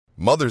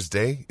Mother's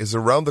Day is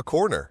around the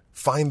corner.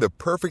 Find the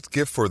perfect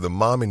gift for the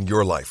mom in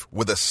your life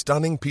with a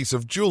stunning piece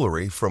of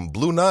jewelry from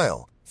Blue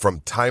Nile.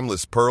 From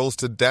timeless pearls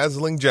to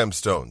dazzling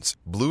gemstones,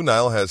 Blue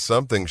Nile has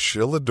something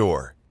she'll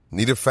adore.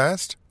 Need it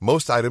fast?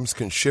 Most items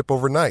can ship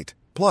overnight.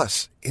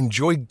 Plus,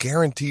 enjoy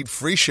guaranteed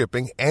free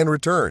shipping and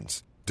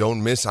returns.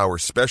 Don't miss our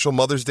special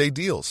Mother's Day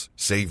deals.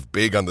 Save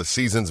big on the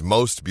season's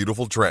most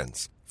beautiful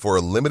trends. For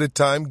a limited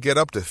time, get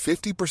up to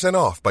 50%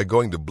 off by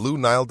going to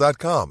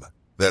BlueNile.com.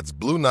 That's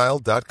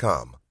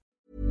BlueNile.com.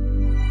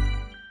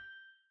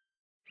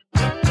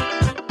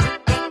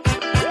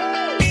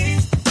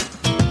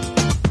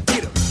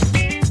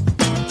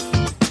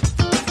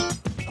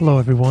 Hello,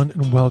 everyone,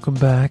 and welcome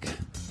back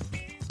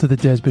to the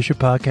Des Bishop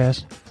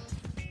Podcast.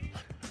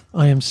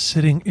 I am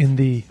sitting in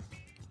the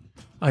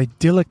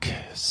idyllic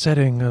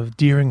setting of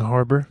Deering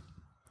Harbor,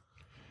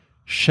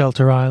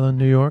 Shelter Island,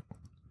 New York.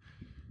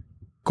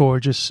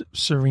 Gorgeous,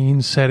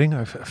 serene setting.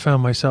 I've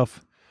found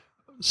myself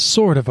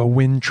sort of a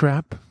wind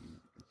trap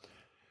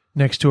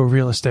next to a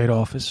real estate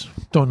office.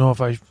 Don't know if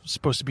I'm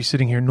supposed to be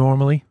sitting here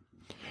normally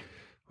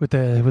with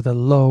a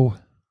low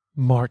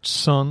March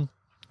sun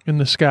in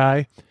the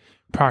sky.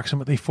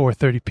 Approximately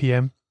 4:30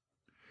 p.m.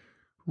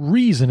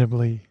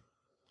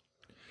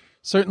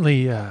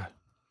 Certainly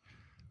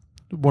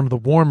one of the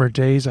warmer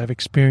days I've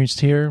experienced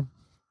here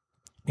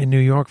in New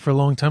York for a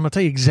long time. I'll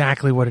tell you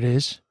exactly what it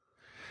is,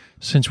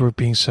 since we're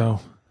being so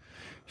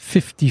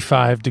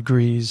 55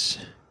 degrees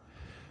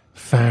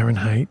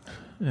Fahrenheit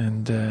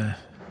and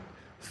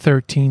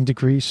 13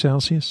 degrees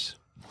Celsius.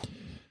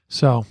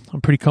 So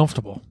I'm pretty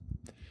comfortable.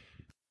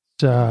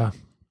 It's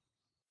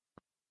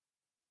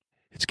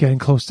getting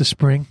close to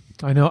spring.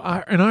 I know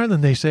in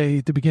Ireland they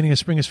say the beginning of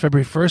spring is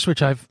February 1st,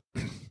 which I've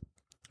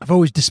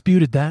always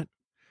disputed that.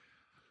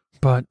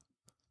 But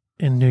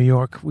in New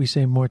York, we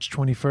say March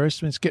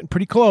 21st, and it's getting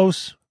pretty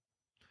close.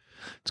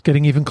 It's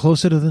getting even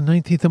closer to the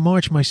 19th of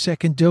March, my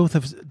second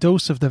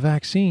dose of the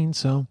vaccine.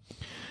 So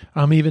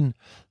I'm even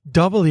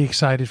doubly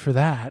excited for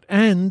that.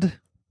 And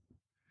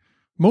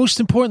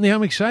most importantly,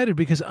 I'm excited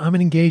because I'm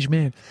an engaged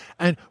man.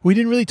 And we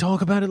didn't really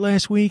talk about it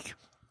last week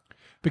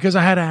because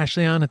I had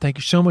Ashley on, and thank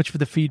you so much for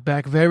the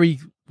feedback.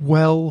 Very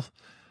well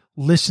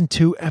listened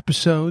to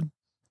episode.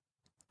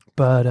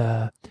 But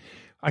I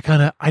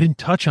didn't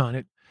touch on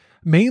it,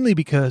 mainly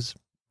because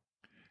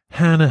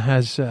Hannah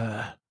has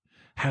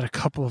had a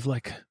couple of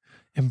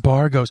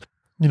embargoes.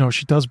 You know,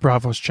 she does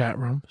Bravo's chat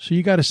room, so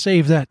you got to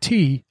save that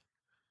tea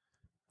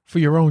for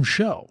your own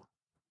show.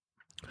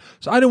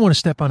 So I didn't want to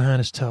step on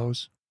Hannah's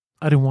toes.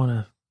 I didn't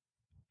want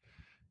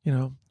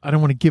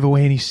to give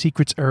away any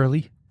secrets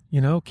early. You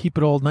know, keep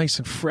it all nice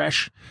and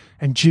fresh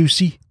and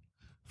juicy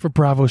for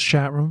Bravo's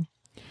chat room.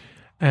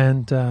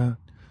 And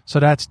so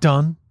that's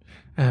done.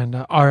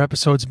 And our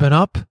episode's been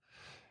up.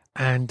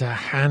 And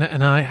Hannah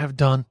and I have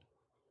done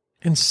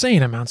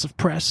insane amounts of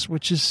press,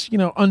 which is,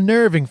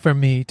 unnerving for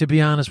me, to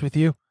be honest with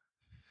you.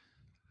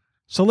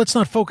 So let's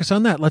not focus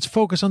on that. Let's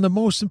focus on the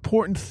most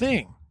important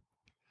thing,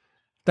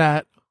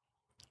 that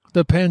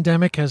the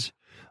pandemic has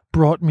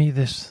brought me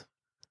this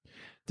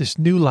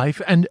new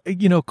life. And,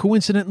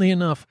 coincidentally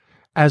enough,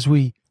 as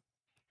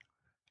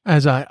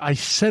I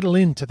settle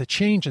into the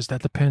changes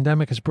that the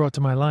pandemic has brought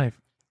to my life,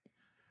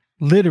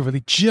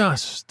 literally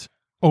just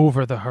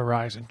over the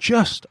horizon,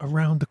 just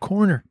around the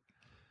corner,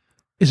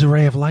 is a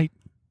ray of light.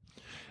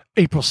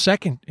 April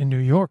 2nd in New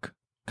York,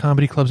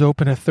 comedy clubs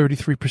open at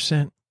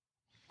 33%.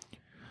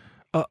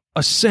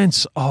 A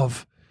sense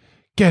of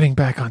getting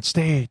back on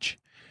stage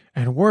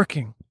and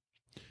working,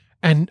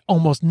 and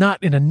almost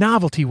not in a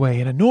novelty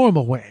way, in a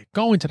normal way,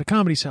 going to the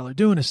Comedy Cellar,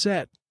 doing a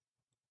set.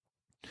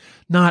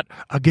 Not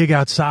a gig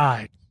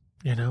outside,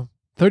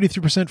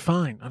 33%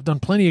 fine. I've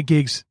done plenty of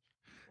gigs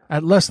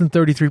at less than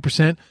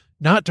 33%,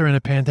 not during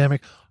a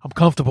pandemic. I'm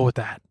comfortable with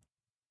that.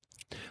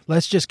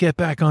 Let's just get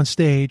back on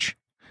stage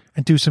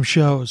and do some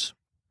shows.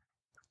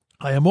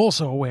 I am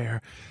also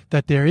aware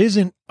that there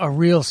isn't a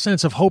real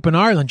sense of hope in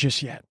Ireland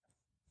just yet.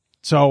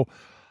 So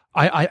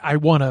I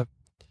want to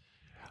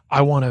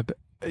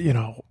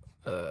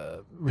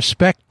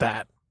respect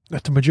that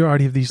the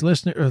majority of these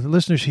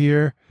listeners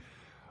here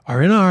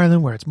are in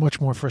Ireland, where it's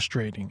much more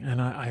frustrating. And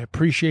I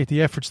appreciate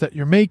the efforts that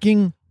you're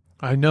making.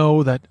 I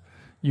know that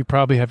you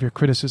probably have your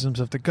criticisms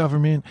of the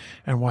government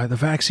and why the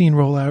vaccine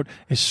rollout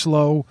is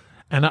slow.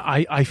 And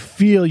I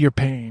feel your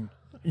pain.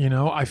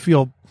 I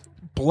feel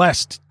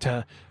blessed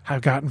to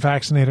have gotten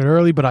vaccinated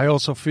early, but I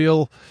also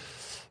feel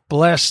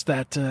blessed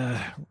that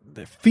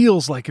it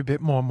feels like a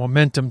bit more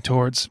momentum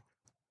towards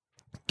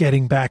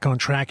getting back on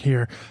track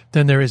here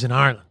than there is in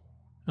Ireland.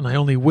 And I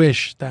only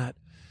wish that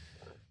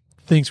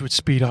things would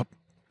speed up.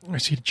 I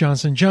see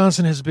Johnson &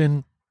 Johnson has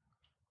been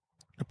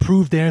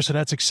approved there, so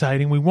that's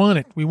exciting. We want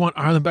it. We want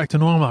Ireland back to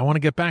normal. I want to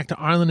get back to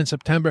Ireland in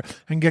September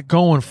and get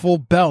going full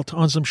belt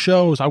on some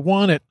shows. I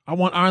want it. I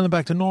want Ireland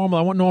back to normal.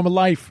 I want normal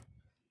life.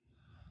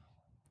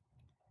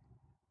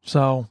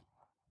 So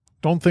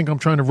don't think I'm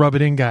trying to rub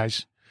it in,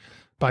 guys,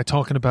 by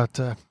talking about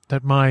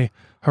that my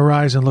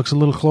horizon looks a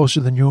little closer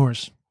than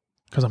yours,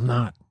 because I'm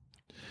not.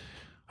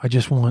 I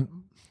just want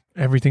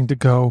everything to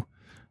go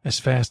as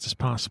fast as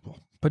possible.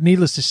 But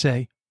needless to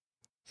say,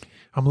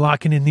 I'm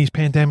locking in these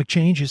pandemic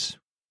changes.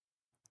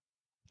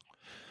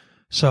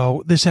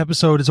 So this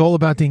episode is all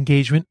about the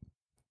engagement.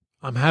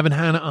 I'm having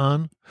Hannah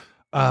on.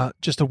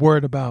 Just a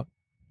word about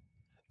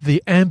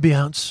the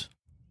ambience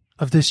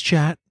of this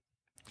chat.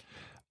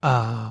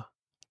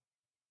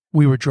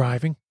 We were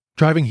driving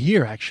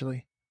here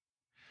actually,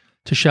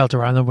 to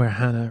Shelter Island where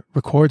Hannah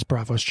records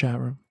Bravo's chat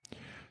room.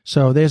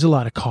 So there's a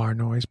lot of car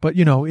noise, but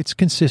it's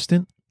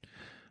consistent.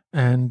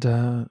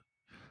 And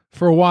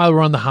for a while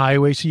we're on the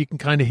highway, so you can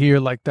kind of hear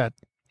like that.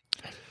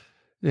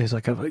 There's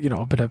like a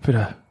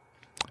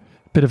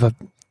bit of a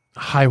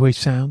highway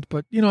sound,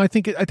 but I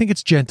think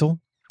it's gentle.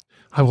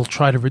 I will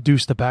try to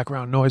reduce the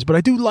background noise, but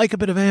I do like a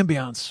bit of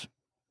ambience.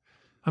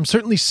 I'm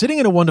certainly sitting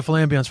in a wonderful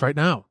ambience right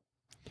now,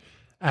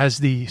 as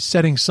the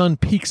setting sun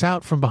peeks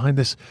out from behind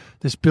this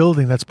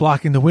building that's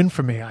blocking the wind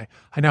from me. I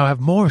now have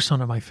more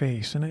sun on my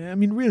face, and I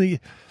mean, really,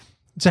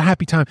 it's a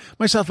happy time.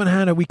 Myself and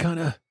Hannah, we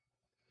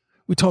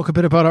talk a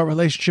bit about our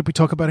relationship. We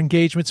talk about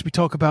engagements. We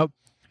talk about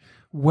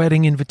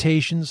wedding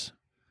invitations.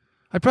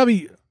 I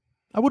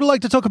would have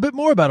liked to talk a bit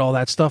more about all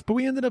that stuff, but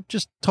we ended up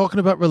just talking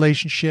about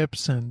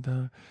relationships,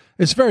 and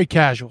it's very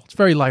casual. It's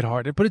very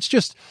lighthearted, but it's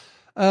just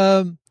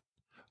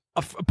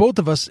both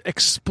of us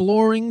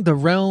exploring the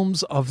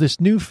realms of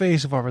this new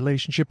phase of our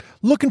relationship,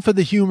 looking for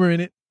the humor in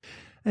it.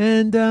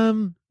 And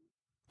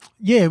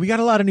we got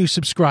a lot of new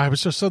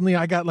subscribers, so suddenly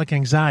I got like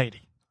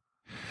anxiety.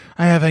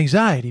 I have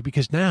anxiety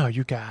because now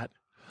you got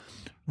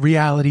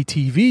reality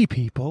TV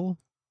people,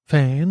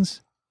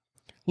 fans,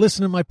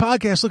 listen to my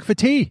podcast, look for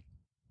tea.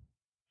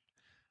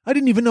 I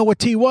didn't even know what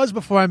tea was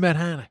before I met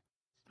Hannah.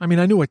 I mean,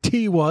 I knew what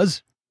tea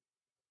was.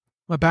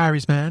 I'm a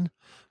Barry's man.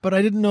 But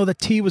I didn't know that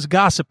tea was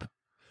gossip.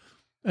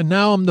 And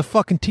now I'm the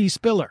fucking tea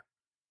spiller.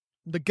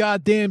 The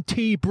goddamn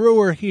tea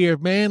brewer here,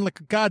 man. Like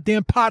a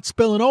goddamn pot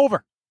spilling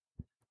over.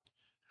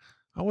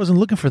 I wasn't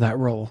looking for that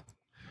role.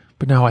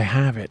 But now I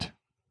have it.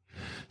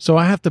 So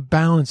I have to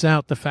balance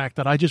out the fact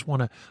that I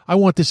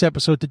want this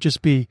episode to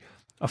just be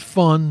a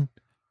fun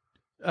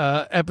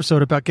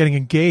episode about getting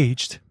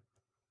engaged.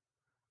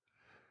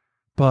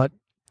 But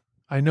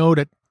I know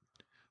that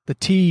the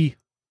tea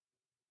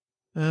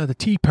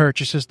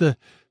purchasers, the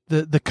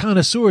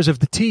connoisseurs of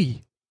the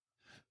tea,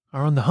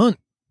 are on the hunt.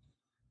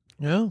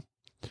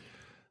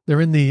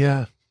 They're in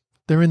the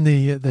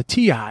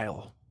tea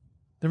aisle.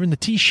 They're in the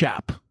tea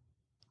shop,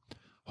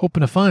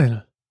 hoping to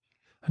find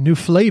a new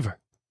flavor,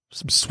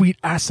 some sweet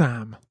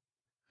Assam,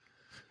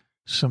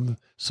 some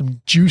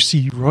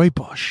juicy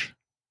rooibos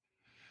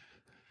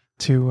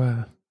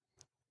to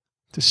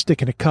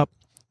stick in a cup,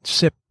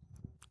 sip.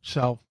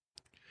 So,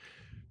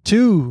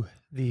 to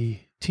the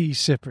tea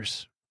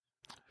sippers,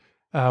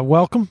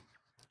 welcome.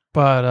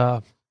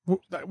 But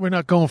we're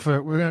not going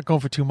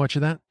for too much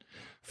of that.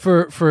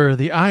 For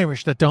the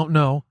Irish that don't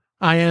know,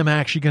 I am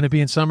actually going to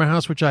be in Summer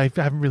House, which I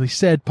haven't really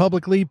said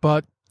publicly,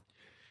 but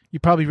you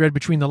probably read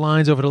between the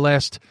lines over the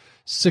last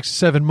 6 or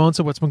 7 months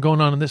of what's been going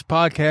on this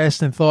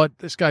podcast and thought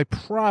this guy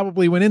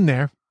probably went in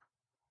there.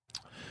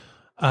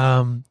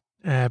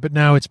 But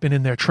now it's been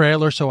in their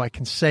trailer, so I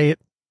can say it.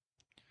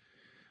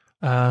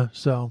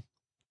 So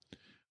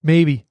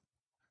maybe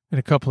in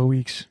a couple of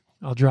weeks,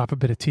 I'll drop a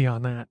bit of tea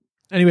on that.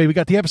 Anyway, we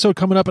got the episode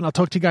coming up, and I'll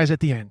talk to you guys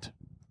at the end.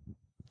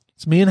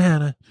 It's me and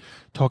Hannah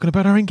talking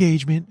about our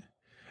engagement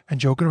and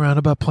joking around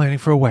about planning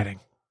for a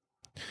wedding.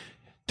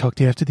 Talk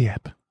to you after the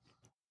ep.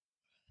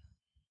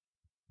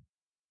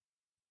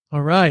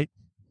 All right.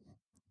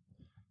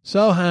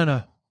 So,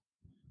 Hannah,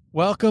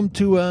 welcome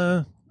to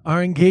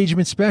our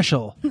engagement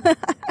special.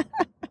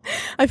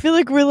 I feel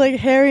like we're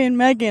like Harry and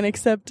Meghan,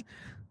 except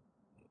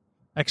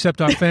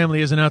our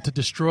family isn't out to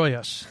destroy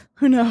us.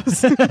 Who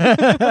knows?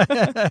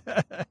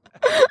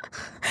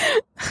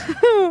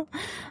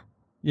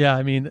 Yeah,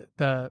 I mean,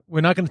 we're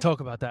not going to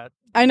talk about that.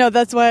 I know.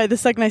 That's why the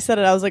second I said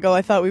it, I was like, oh,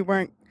 I thought we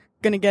weren't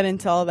going to get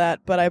into all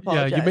that, but I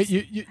apologize.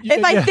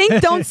 If I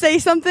think don't say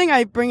something,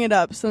 I bring it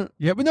up. So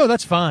yeah, but no,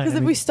 that's fine. Because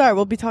if we start,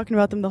 we'll be talking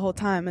about them the whole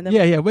time. And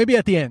then maybe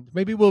at the end.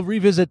 Maybe we'll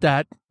revisit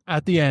that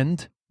at the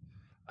end.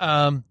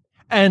 And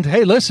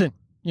hey, listen.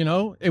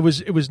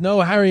 It was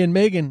no Harry and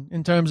Meghan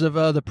in terms of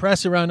the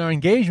press around our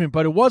engagement,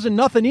 but it wasn't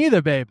nothing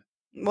either, babe.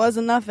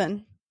 Wasn't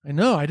nothing. I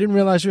know. I didn't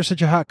realize you were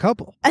such a hot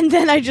couple. And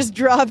then I just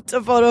dropped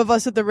a photo of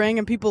us with the ring,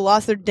 and people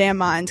lost their damn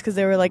minds because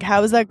they were like,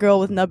 how is that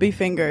girl with nubby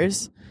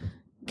fingers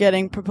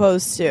getting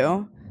proposed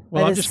to?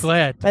 Well, I'm just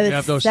glad you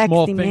have those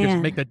small fingers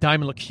that make the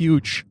diamond look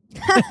huge.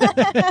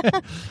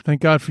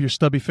 Thank God for your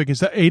stubby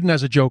fingers. Aiden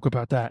has a joke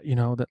about that,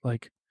 that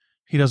like,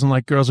 he doesn't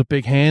like girls with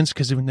big hands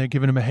because when they're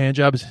giving him a hand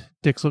job, his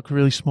dicks look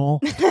really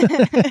small.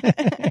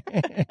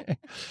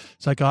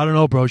 It's like, I don't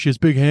know, bro. She has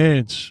big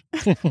hands.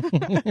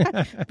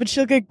 But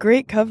she'll get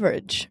great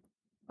coverage.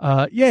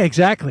 Yeah,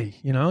 exactly.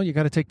 You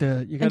got to take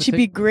the... And she'd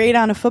be great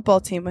on a football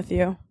team with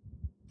you.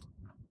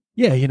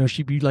 Yeah,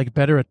 she'd be like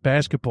better at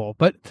basketball.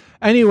 But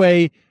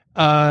anyway,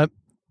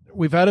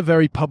 we've had a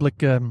very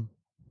public...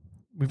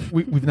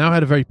 We've now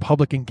had a very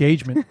public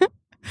engagement.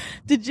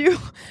 Did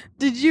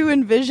you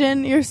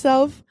envision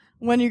yourself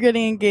when you're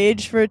getting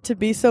engaged for it to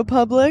be so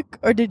public,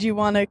 or did you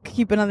want to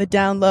keep it on the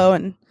down low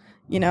and,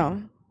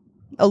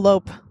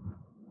 elope?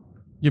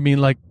 You mean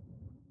like,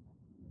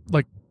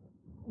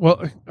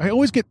 well, I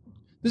always get,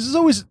 this is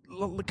always,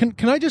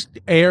 can I just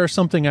air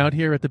something out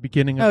here at the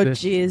beginning of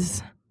this? Oh,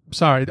 jeez.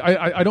 Sorry,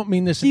 I don't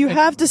mean this. Do you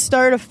have to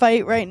start a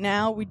fight right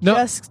now? We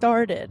just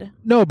started.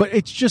 No, but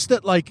it's just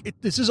that,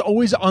 this is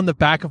always on the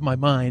back of my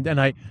mind, and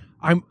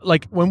I'm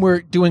like, when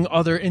we're doing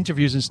other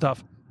interviews and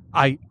stuff,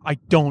 I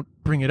don't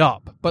bring it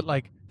up. But,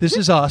 this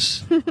is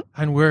us,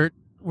 and we're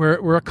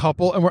a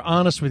couple, and we're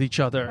honest with each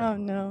other. Oh,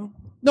 no.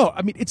 No,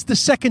 I mean, it's the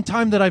second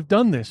time that I've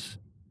done this.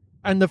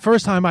 And the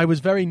first time I was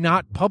very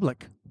not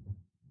public.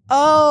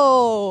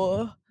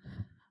 Oh,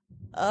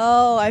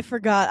 I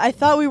forgot. I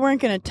thought we weren't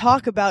going to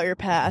talk about your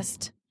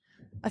past.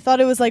 I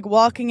thought it was like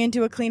walking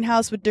into a clean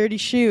house with dirty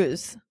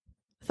shoes.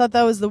 I thought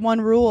that was the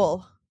one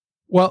rule.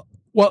 Well,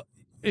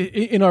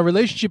 in our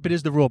relationship, it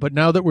is the rule. But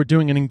now that we're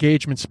doing an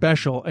engagement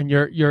special, and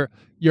you're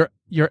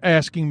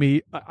asking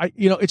me,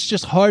 it's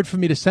just hard for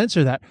me to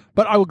censor that.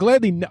 But I will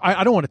gladly.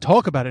 I don't want to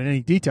talk about it in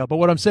any detail. But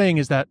what I'm saying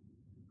is that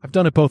I've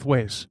done it both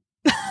ways.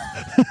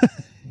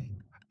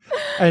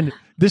 And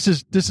this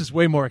is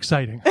way more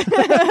exciting.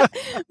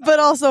 But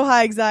also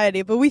high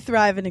anxiety. But we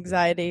thrive in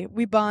anxiety.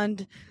 We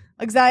bond.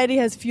 Anxiety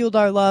has fueled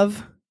our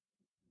love.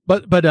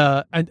 But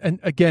and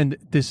again,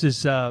 this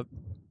is not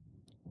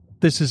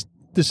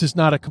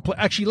a complete.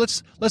 Actually,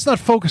 let's not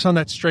focus on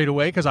that straight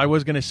away, because I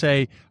was going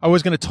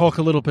to talk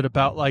a little bit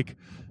about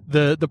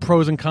the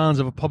pros and cons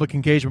of a public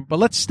engagement. But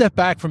let's step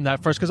back from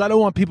that first, because I don't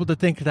want people to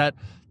think that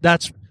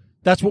that's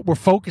what we're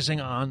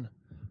focusing on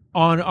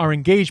our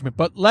engagement.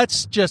 But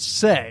let's just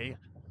say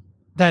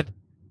that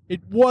it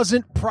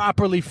wasn't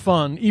properly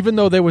fun, even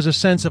though there was a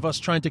sense of us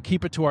trying to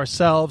keep it to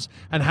ourselves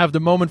and have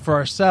the moment for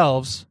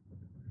ourselves.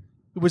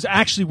 It was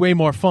actually way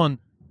more fun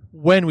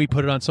when we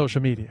put it on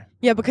social media.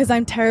 Yeah, because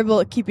I'm terrible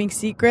at keeping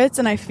secrets,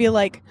 and I feel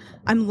like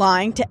I'm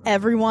lying to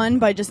everyone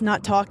by just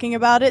not talking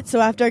about it. So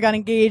after I got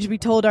engaged, we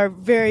told our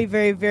very,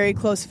 very, very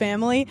close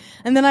family.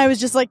 And then I was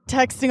just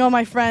texting all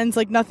my friends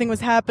like nothing was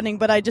happening,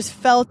 but I just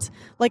felt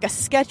like a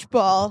sketch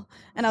ball,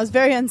 and I was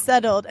very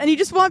unsettled. And you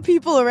just want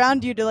people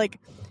around you to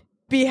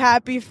be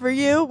happy for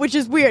you, which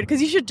is weird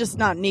because you should just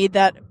not need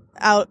that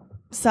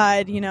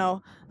outside,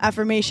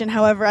 affirmation.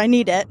 However, I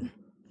need it.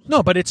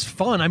 No, but it's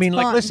fun. I mean,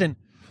 listen,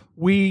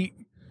 we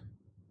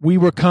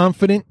were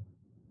confident,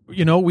 we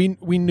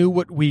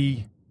knew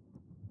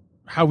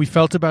how we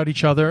felt about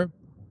each other.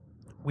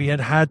 We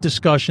had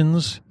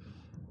discussions,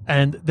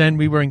 and then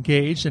we were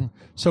engaged. And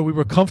so we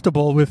were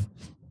comfortable with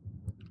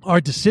our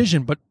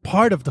decision. But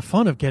part of the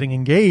fun of getting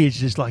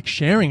engaged is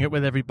sharing it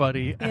with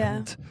everybody. Yeah.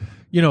 And,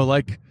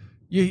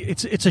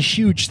 it's a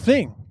huge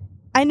thing.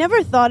 I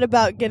never thought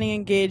about getting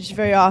engaged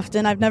very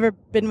often. I've never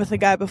been with a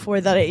guy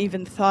before that I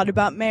even thought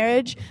about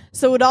marriage.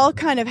 So it all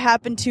kind of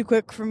happened too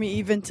quick for me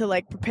even to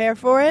prepare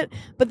for it.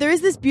 But there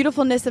is this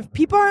beautifulness of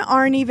people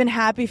aren't even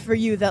happy for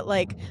you that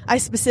I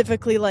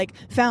specifically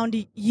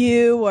found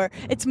you, or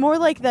it's more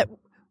that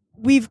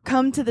we've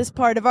come to this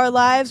part of our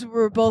lives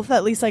where we're both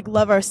at least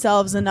love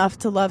ourselves enough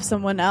to love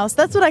someone else.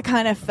 That's what I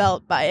kind of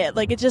felt by it.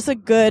 It's just a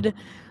good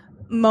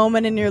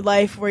moment in your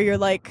life where you're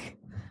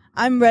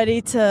I'm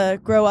ready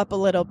to grow up a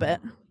little bit.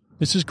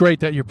 This is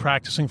great that you're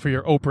practicing for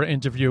your Oprah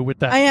interview with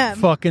that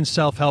fucking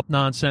self-help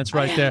nonsense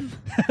right there.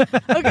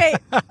 Okay,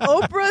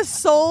 Oprah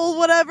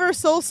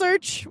Soul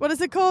Search. What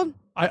is it called?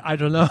 I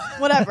don't know.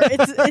 Whatever.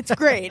 It's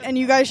great, and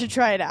you guys should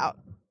try it out.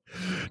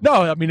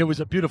 No, I mean it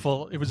was a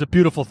beautiful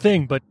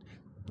thing, but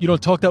you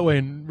don't talk that way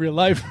in real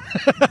life.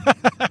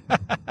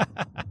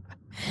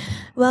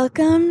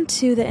 Welcome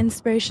to the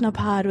Inspirational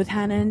Pod with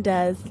Hannah and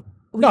Des.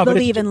 We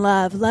believe in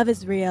love. Love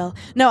is real.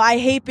 No, I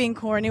hate being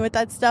corny with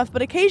that stuff,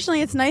 but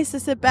occasionally it's nice to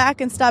sit back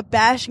and stop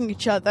bashing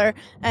each other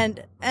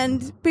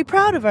and be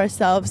proud of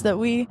ourselves that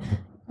we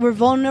were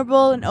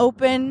vulnerable and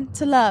open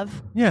to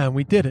love. Yeah, and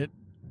we did it.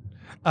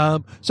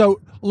 So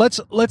let's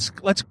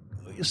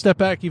step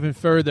back even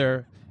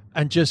further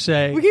and just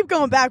say we keep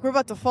going back. We're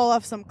about to fall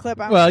off some clip.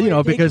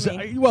 Because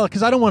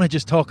I don't want to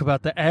just talk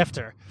about the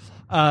after.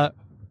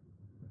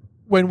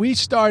 When we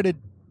started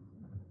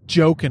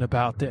joking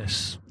about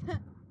this.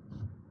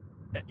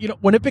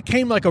 When it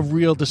became a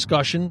real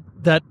discussion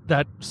that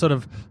sort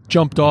of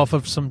jumped off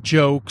of some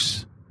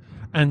jokes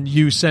and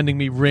you sending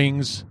me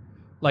rings,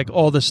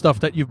 all the stuff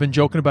that you've been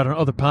joking about on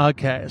other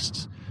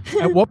podcasts,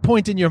 at what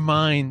point in your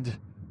mind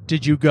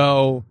did you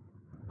go,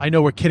 I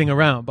know we're kidding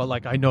around,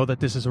 but I know that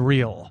this is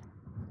real?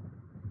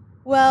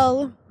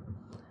 Well,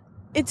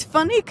 it's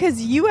funny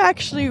because you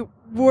actually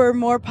were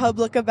more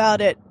public about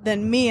it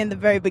than me in the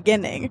very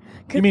beginning.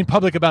 You mean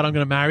public about I'm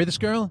going to marry this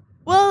girl?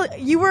 Well,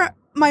 you were...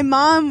 My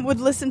mom would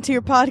listen to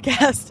your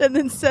podcast and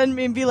then send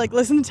me and be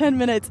listen, 10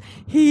 minutes.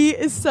 He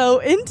is so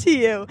into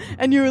you.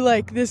 And you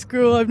were this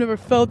girl, I've never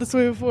felt this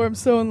way before. I'm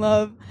so in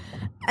love.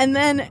 And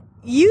then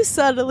you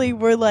subtly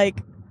were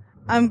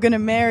I'm going to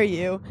marry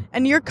you.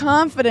 And your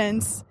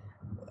confidence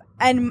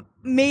and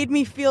made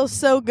me feel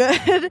so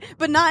good,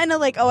 but not in a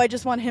like, oh, I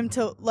just want him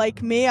to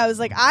like me. I was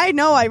like, I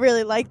know I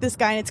really like this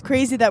guy, and it's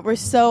crazy that we're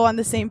so on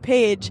the same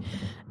page.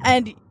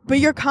 But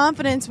your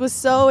confidence was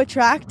so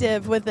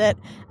attractive with it.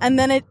 And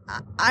then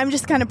I'm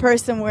just kind of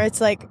person where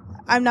it's like,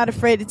 I'm not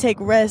afraid to take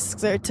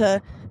risks or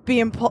to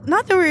be not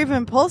that we're even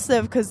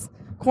impulsive, because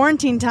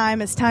quarantine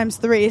time is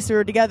 ×3, so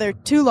we're together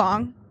too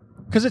long.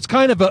 Because it's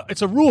kind of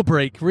it's a rule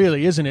break,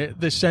 really, isn't it?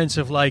 This sense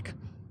of like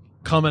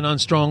coming on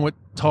strong with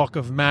talk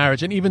of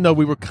marriage. And even though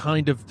we were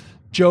kind of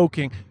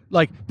joking,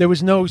 like there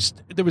was no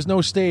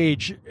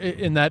stage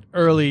in that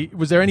early.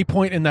 Was there any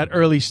point in that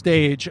early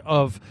stage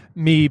of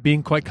me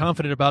being quite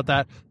confident about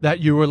that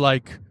you were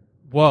like,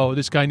 whoa,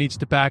 this guy needs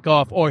to back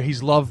off, or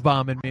he's love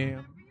bombing me?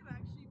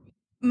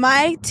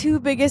 My two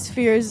biggest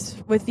fears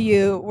with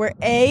you were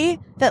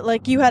that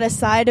like you had a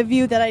side of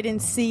you that I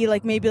didn't see,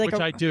 like maybe like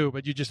which I do,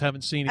 but you just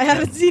haven't seen it. I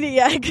haven't seen it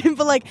yet,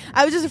 but like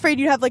I was just afraid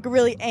you'd have like a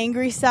really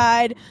angry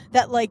side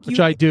that like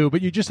which I do,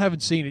 but you just haven't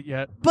seen it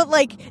yet. But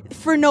like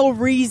for no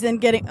reason,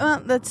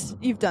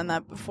 you've done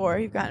that before.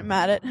 You've gotten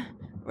mad at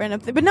random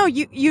things, but no,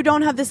 you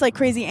don't have this like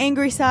crazy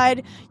angry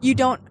side. You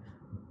don't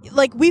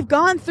like we've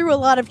gone through a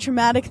lot of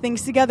traumatic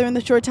things together in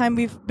the short time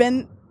we've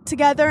been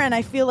together, and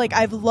I feel like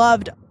I've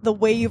loved the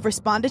way you've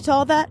responded to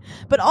all that.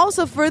 But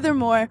also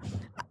furthermore,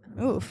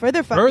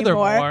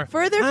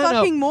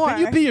 fucking more. Can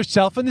you be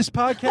yourself in this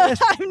podcast?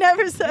 I've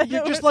never said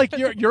you're just like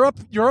you're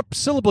up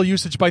syllable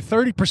usage by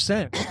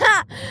 30%.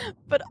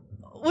 But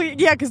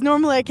yeah, because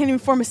normally I can't even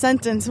form a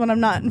sentence when I'm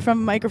not in front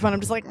of a microphone.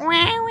 I'm just like, wah,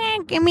 wah,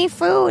 give me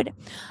food.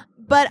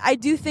 But I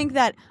do think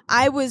that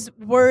I was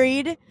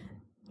worried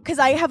because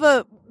I have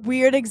a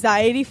weird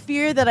anxiety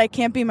fear that I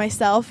can't be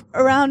myself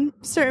around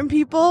certain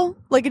people,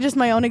 like it's just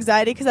my own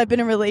anxiety because I've been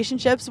in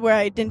relationships where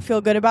I didn't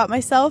feel good about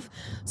myself.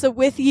 So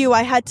with you,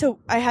 I had to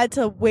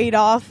wait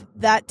off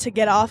that to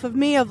get off of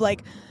me of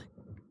like,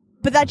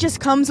 but that just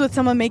comes with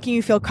someone making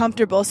you feel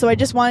comfortable. So I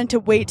just wanted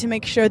to wait to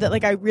make sure that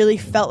like I really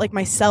felt like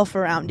myself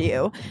around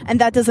you, and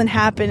that doesn't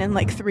happen in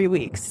like 3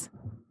 weeks.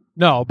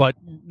 No, but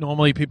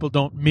normally people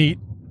don't meet,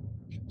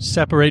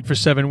 separate for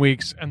 7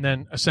 weeks, and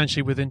then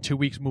essentially within 2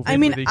 weeks move in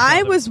with each other.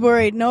 I was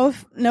worried, no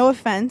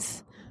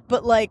offense,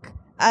 but like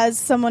as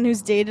someone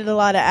who's dated a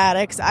lot of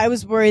addicts, I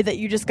was worried that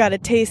you just got a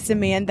taste of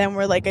me and then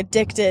were like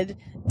addicted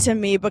to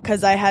me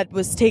because I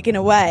was taken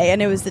away,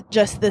 and it was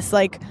just this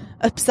like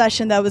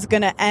obsession that was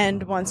going to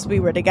end once we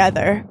were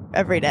together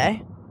every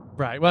day.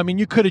 Right. Well, I mean,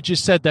 you could have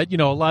just said that,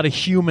 a lot of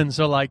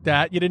humans are like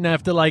that. You didn't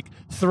have to like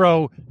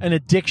throw an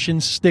addiction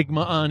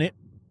stigma on it.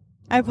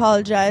 I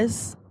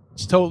apologize.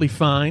 It's totally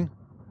fine.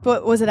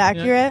 But was it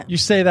accurate? Yeah. You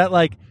say that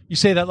like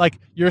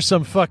you're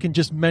some fucking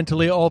just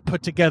mentally all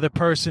put together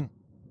person.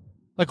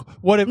 Like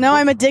what if No,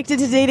 I'm addicted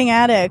to dating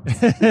addicts.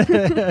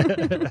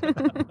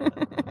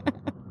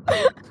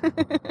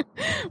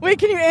 Wait,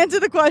 can you answer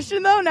the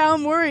question though? Now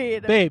I'm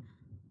worried. Babe,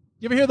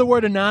 you ever hear the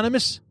word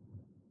anonymous?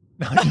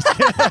 No, I'm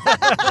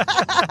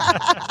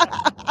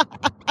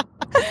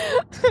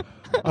just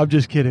kidding. I'm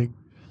just kidding.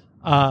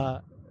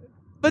 But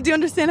do you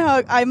understand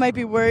how I might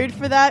be worried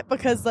for that?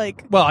 Because,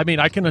 like... Well, I mean,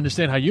 I can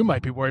understand how you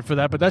might be worried for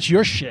that, but that's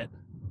your shit.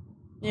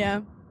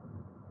 Yeah.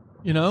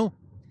 You know?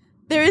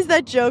 There is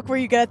that joke where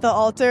you get at the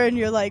altar and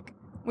you're like,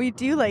 well, you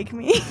do like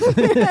me.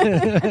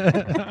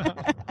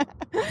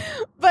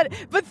 But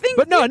things...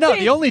 But no,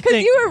 the only thing...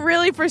 Because you were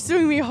really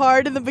pursuing me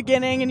hard in the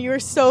beginning and you were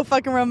so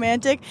fucking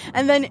romantic.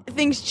 And then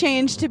things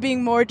changed to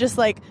being more just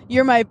like,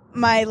 you're my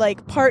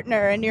like,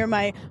 partner and you're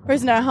my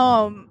person at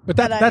home. But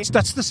that's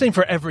the same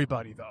for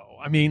everybody, though.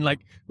 I mean, like,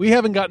 we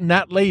haven't gotten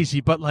that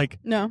lazy, but, like,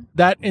 no,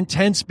 that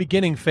intense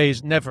beginning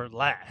phase never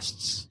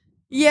lasts.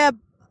 Yeah,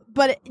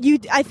 but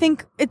I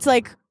think it's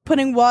like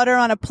putting water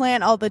on a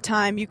plant all the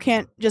time. You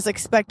can't just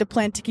expect a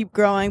plant to keep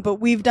growing, but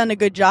we've done a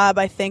good job,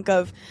 I think,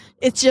 of,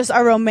 it's just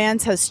our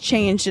romance has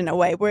changed in a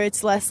way where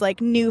it's less,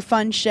 like, new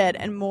fun shit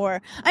and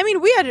more. I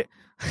mean, we had...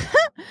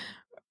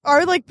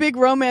 Our, like, big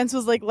romance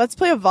was, like, let's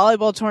play a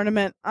volleyball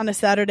tournament on a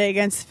Saturday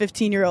against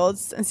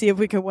 15-year-olds and see if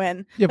we could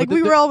win. Yeah, like,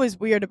 we were always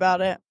weird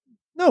about it.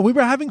 No, we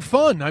were having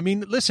fun. I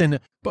mean,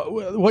 listen, but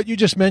what you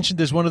just mentioned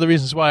is one of the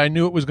reasons why I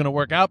knew it was going to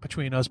work out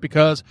between us,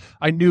 because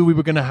I knew we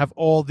were going to have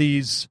all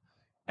these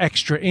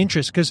extra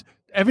interests, because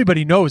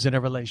everybody knows in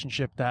a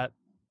relationship that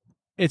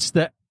it's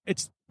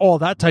all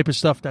that type of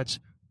stuff that's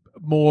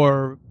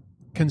more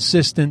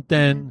consistent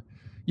than,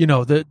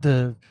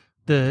 the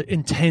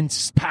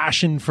intense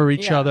passion for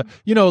each other.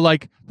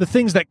 Like the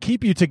things that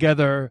keep you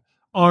together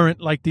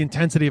aren't like the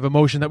intensity of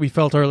emotion that we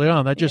felt early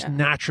on. That just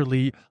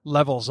naturally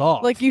levels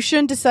off. Like, you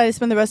shouldn't decide to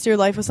spend the rest of your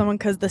life with someone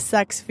because the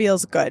sex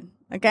feels good,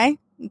 okay?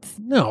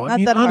 No, I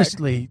mean,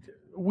 honestly,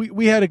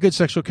 we had a good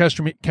sexual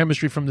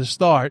chemistry from the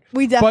start.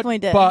 We definitely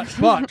did.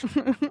 But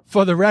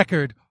for the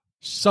record,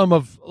 some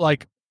of,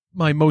 like,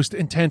 my most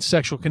intense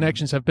sexual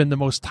connections have been the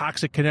most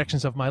toxic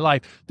connections of my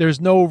life.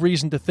 There's no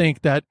reason to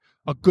think that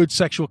a good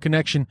sexual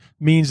connection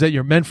means that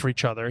you're meant for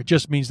each other. It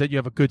just means that you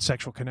have a good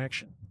sexual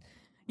connection.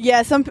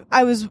 Yeah,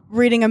 I was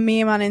reading a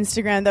meme on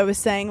Instagram that was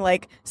saying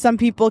like some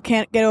people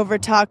can't get over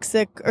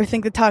toxic or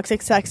think the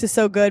toxic sex is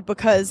so good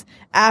because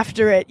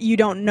after it you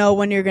don't know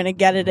when you're going to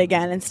get it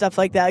again and stuff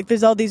like that. Like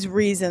there's all these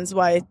reasons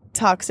why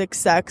toxic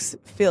sex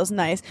feels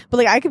nice. But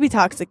like I could be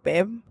toxic,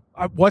 babe.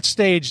 At what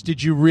stage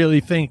did you really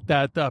think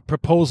that the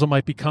proposal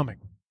might be coming?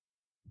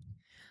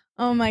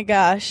 Oh my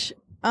gosh.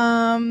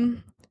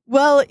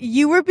 Well,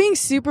 you were being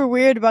super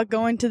weird about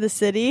going to the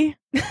city.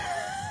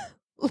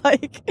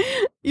 Like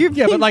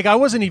but like I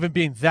wasn't even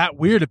being that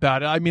weird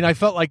about it. I mean, I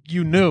felt like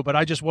you knew, but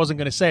I just wasn't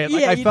going to say it.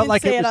 Like I felt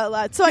like say it out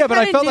loud. So I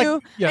kind of knew.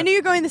 Like, I knew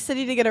you're going to the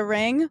city to get a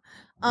ring.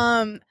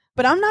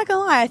 But I'm not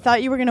gonna lie. I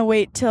thought you were gonna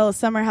wait till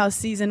Summer House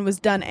season was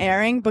done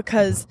airing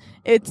because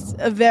it's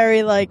a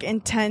very like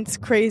intense,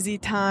 crazy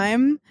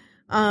time.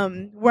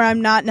 Where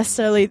I'm not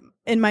necessarily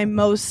in my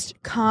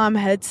most calm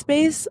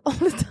headspace all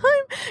the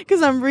time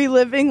because I'm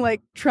reliving like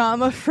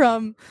drama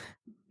from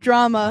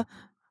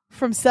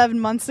 7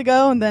 months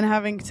ago and then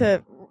having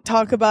to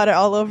talk about it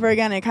all over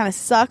again. It kind of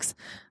sucks.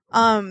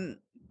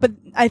 But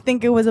I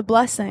think it was a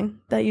blessing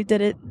that you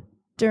did it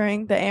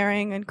during the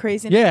airing and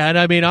craziness. Yeah, and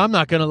I mean, I'm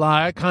not going to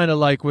lie. I kind of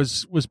like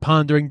was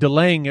pondering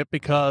delaying it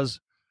because,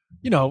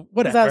 whatever.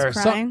 Because I was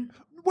crying?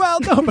 Well,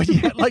 no, but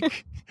yeah,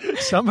 like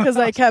somehow. Because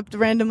I kept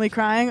randomly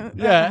crying at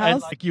the house?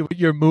 And like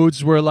your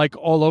moods were like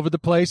all over the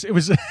place. It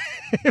was, it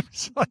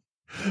was like,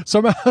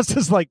 Summer House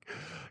is like,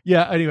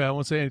 yeah, anyway, I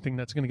won't say anything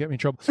that's going to get me in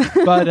trouble.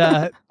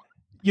 But,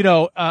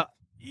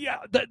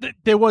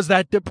 there was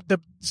that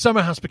the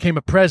Summer House became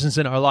a presence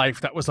in our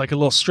life that was like a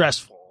little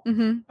stressful.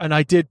 Mm-hmm. And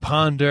I did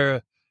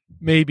ponder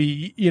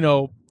maybe,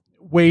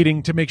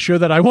 waiting to make sure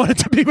that I wanted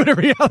to be with a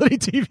reality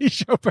TV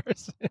show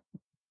person.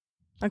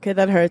 Okay,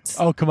 that hurts.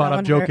 Oh, come on,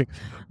 I'm joking.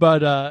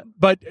 But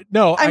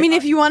no. I mean,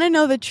 if you want to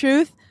know the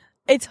truth,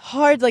 it's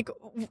hard. Like,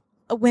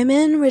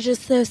 women were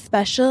just so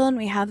special and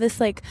we have this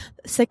like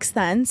sixth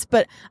sense,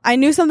 but I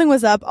knew something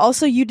was up.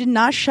 Also, you did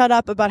not shut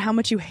up about how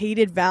much you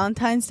hated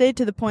Valentine's Day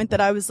to the point that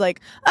I was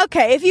like,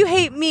 okay, if you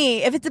hate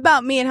me, if it's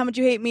about me and how much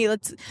you hate me,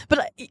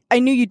 but I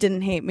knew you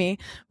didn't hate me,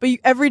 but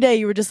every day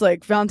you were just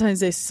like, Valentine's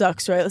Day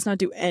sucks, right? Let's not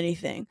do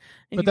anything.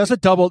 But there was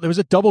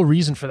a double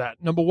reason for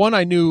that. Number one,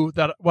 I knew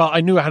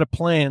I had a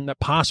plan that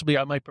possibly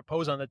I might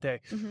propose on that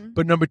day. Mm-hmm.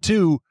 But number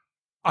two,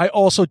 I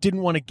also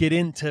didn't want to get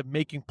into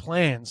making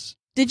plans.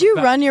 Did you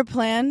run your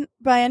plan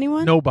by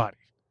anyone? Nobody.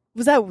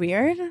 Was that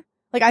weird?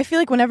 Like, I feel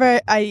like whenever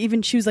I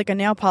even choose like a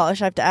nail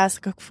polish, I have to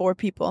ask like 4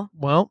 people.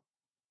 Well,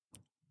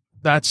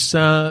 that's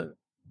the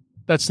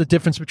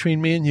difference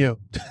between me and you.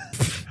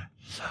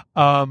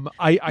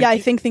 I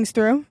think things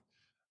through.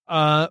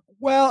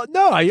 Well,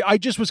 no, I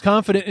just was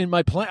confident in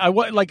my plan. I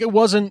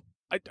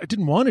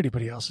didn't want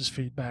anybody else's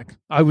feedback.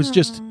 I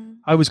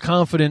was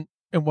confident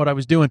in what I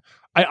was doing.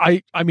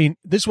 I mean,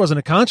 this wasn't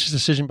a conscious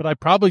decision, but I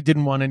probably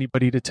didn't want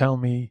anybody to tell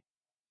me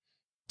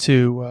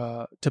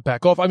to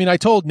back off. I mean, I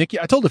told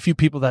a few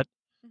people that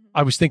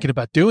I was thinking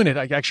about doing it.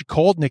 I actually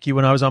called Nikki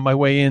when I was on my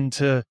way in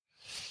to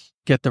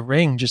get the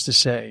ring just to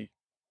say,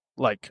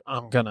 like,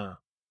 I'm getting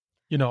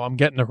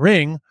a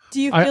ring.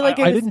 Do you feel like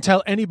I didn't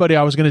tell anybody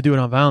I was going to do it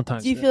on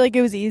Valentine's Day. Do you feel like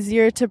it was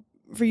easier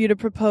for you to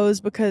propose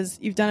because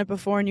you've done it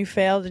before and you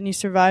failed and you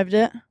survived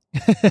it?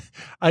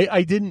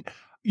 I didn't,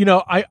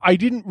 I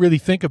didn't really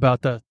think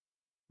about the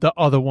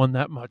other one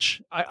that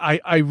much.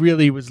 I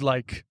really was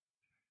like,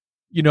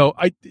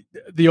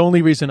 the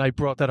only reason I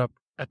brought that up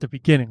at the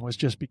beginning was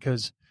just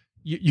because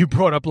you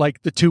brought up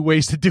like the 2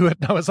 ways to do it.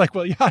 And I was like,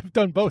 well, yeah, I've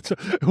done both. So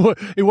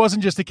it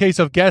wasn't just a case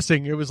of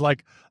guessing. It was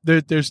like,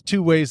 there's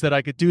 2 ways that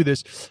I could do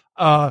this.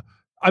 I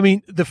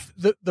mean,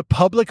 the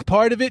public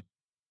part of it,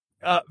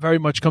 very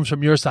much comes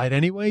from your side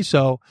anyway.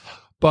 So,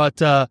 but,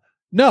 no,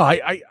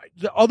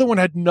 the other one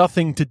had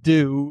nothing to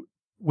do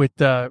with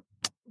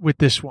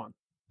this one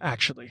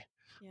actually.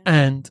 Yeah.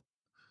 And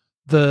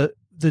the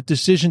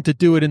decision to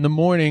do it in the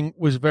morning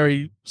was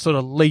very sort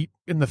of late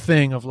in the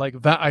thing of like,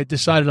 I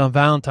decided on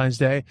Valentine's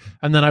Day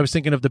and then I was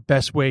thinking of the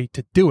best way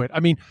to do it.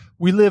 I mean,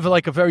 we live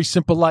like a very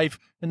simple life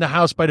in the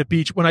house by the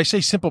beach. When I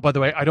say simple, by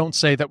the way, I don't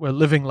say that we're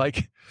living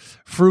like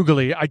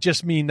frugally. I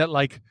just mean that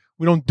like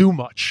we don't do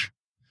much.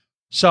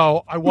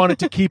 So I wanted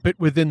to keep it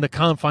within the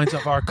confines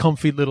of our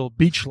comfy little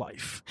beach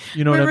life.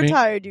 You know what I mean? We're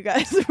retired, you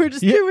guys. We're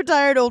just 2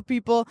 retired old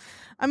people.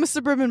 I'm a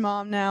suburban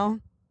mom now.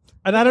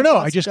 And I don't know.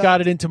 I just got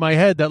it into my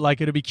head that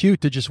like it'd be cute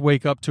to just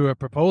wake up to a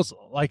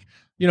proposal. Like,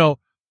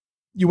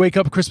 you wake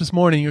up Christmas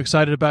morning, you're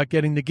excited about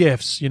getting the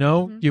gifts,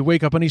 Mm-hmm. You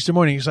wake up on Easter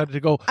morning, you're excited to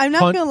go. I'm not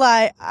going to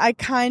lie. I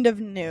kind of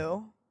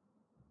knew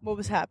what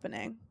was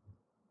happening.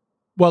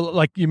 Well,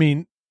 like, you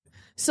mean?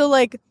 So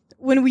like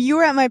when you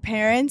were at my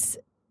parents',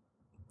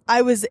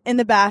 I was in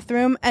the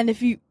bathroom, and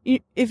if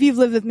you've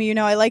lived with me,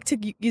 I like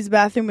to use the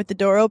bathroom with the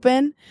door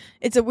open.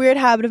 It's a weird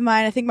habit of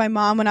mine. I think my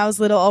mom, when I was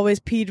little, always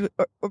peed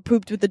or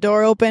pooped with the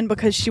door open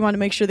because she wanted to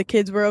make sure the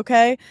kids were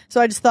okay. So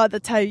I just thought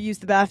that's how you use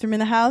the bathroom in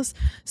the house.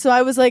 So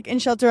I was like in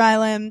Shelter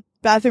Island,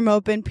 bathroom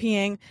open,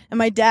 peeing, and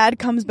my dad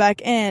comes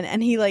back in,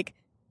 and he like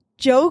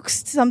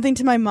jokes something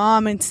to my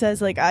mom and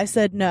says like, I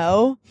said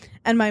no.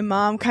 And my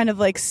mom kind of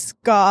like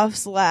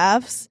scoffs,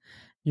 laughs.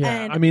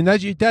 Yeah, And- I mean,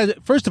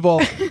 first of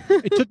all,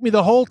 it took me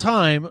the whole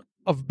time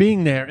of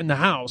being there in the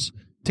house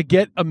to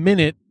get a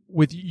minute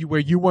with you where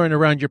you weren't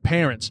around your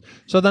parents.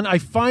 So then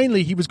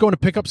he was going to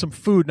pick up some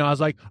food, and I was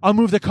like, I'll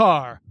move the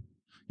car,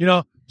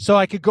 so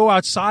I could go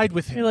outside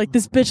with him. You're like,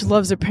 this bitch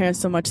loves her parents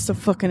so much. It's so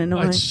fucking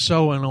annoying. It's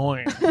so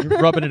annoying. You're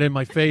rubbing it in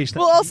my face.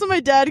 Well, also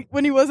my dad,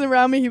 when he wasn't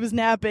around me, he was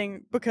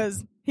napping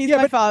because he's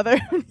my father.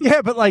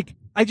 Yeah, but like,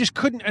 I just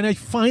couldn't. And I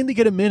finally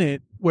get a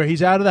minute where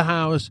he's out of the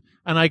house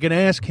and I can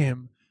ask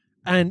him.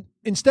 And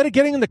instead of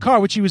getting in the car,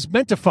 which he was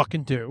meant to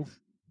fucking do,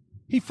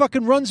 he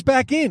fucking runs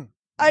back in.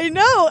 I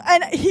know,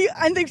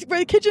 and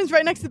the kitchen's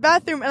right next to the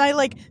bathroom, and I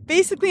like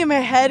basically in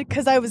my head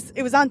because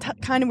it was on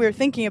kind of we were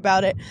thinking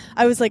about it.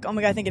 I was like, oh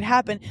my god, I think it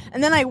happened,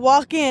 and then I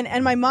walk in,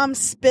 and my mom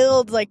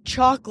spilled like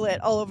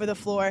chocolate all over the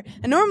floor.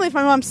 And normally, if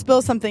my mom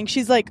spills something,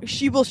 she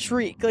will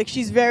shriek, like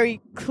she's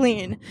very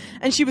clean,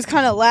 and she was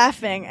kind of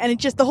laughing,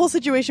 and the whole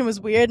situation was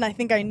weird, and I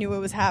think I knew it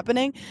was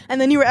happening. And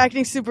then you were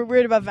acting super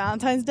weird about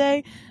Valentine's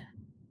Day,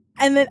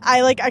 and then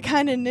I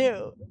kind of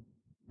knew.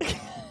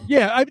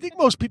 Yeah, I think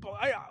most people.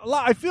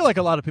 I feel like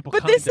a lot of people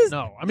kind of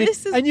know. I mean,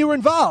 and you were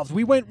involved.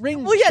 We went ring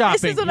shopping. Well, yeah,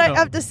 this is what I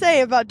have to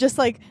say about just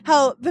like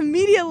how the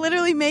media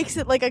literally makes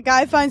it like a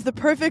guy finds the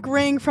perfect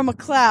ring from a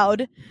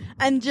cloud,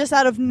 and just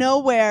out of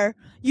nowhere,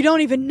 you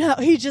don't even know.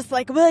 He's just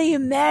like, "Will you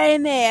marry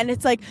me?" And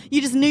it's like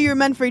you just knew you were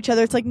meant for each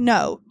other. It's like,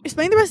 no,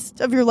 spending the rest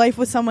of your life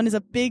with someone is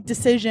a big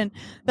decision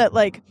that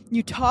like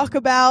you talk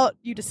about,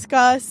 you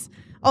discuss.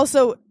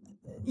 Also,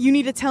 you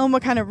need to tell him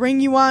what kind of ring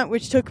you want,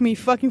 which took me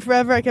fucking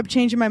forever. I kept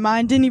changing my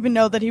mind. Didn't even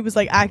know that he was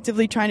like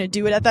actively trying to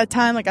do it at that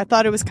time. Like I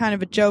thought it was kind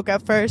of a joke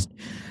at first.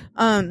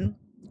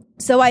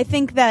 So I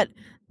think that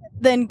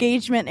the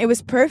engagement, it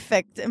was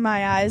perfect in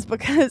my eyes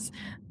because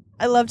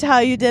I loved how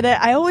you did it.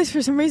 I always,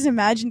 for some reason,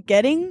 imagined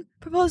getting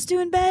proposed to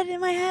in bed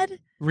in my head.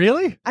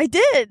 Really? I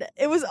did.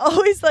 It was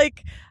always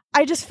like,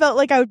 I just felt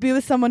like I would be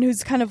with someone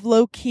who's kind of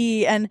low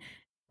key. And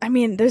I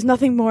mean, there's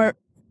nothing more.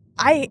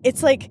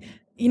 It's like,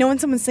 when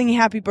someone's singing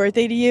happy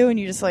birthday to you and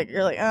you're like,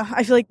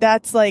 I feel like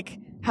that's like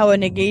how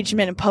an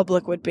engagement in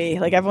public would be.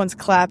 Like everyone's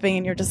clapping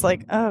and you're just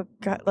like, oh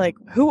God, like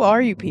who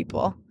are you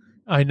people?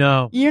 I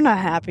know. You're not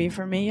happy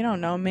for me. You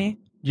don't know me.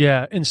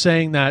 Yeah. And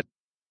saying that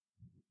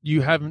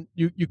you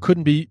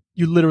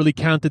literally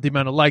counted the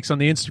amount of likes on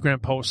the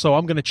Instagram post. So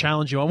I'm going to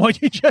challenge you on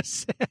what you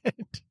just said.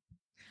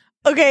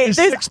 Okay,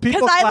 because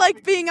I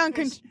like being on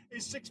control.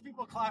 Is 6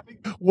 people clapping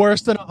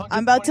worse than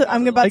 100?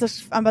 I'm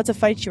about to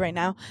fight you right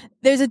now.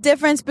 There's a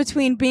difference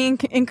between being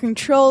in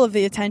control of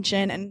the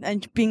attention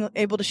and being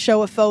able to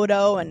show a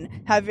photo and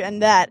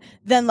that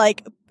than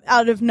like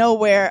out of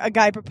nowhere a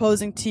guy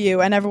proposing to you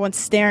and everyone's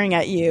staring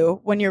at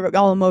you when you're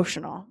all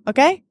emotional.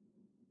 Okay.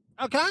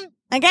 All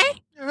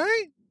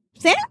right.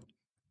 See?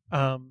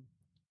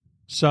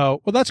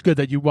 So, well, that's good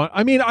that you want.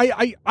 I mean,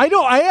 I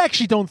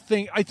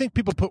think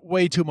people put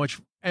way too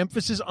much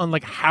emphasis on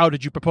like, how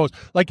did you propose?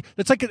 Like,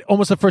 that's like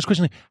almost the first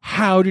question. Like,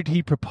 how did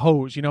he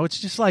propose? It's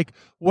just like,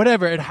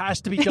 whatever. It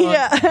has to be done.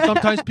 Yeah.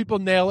 Sometimes people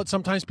nail it.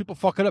 Sometimes people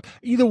fuck it up.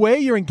 Either way,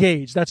 you're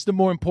engaged. That's the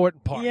more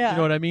important part. Yeah. You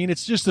know what I mean?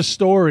 It's just a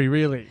story,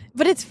 really.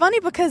 But it's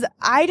funny because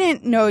I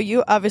didn't know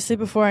you, obviously,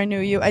 before I knew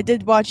you. I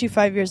did watch you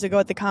 5 years ago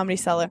at the Comedy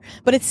Cellar,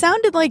 but it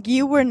sounded like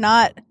you were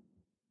not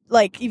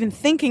like even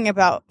thinking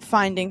about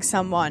finding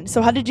someone.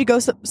 So how did you go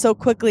so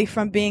quickly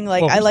from being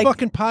like, well, whose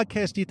fucking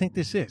podcast do you think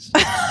this is?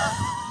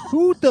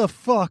 Who the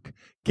fuck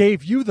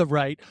gave you the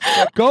right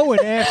to go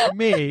and ask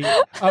me?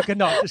 Okay,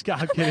 no, I'm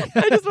kidding.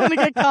 I just want to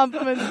get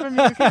compliments from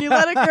you. Can you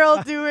let a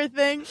girl do her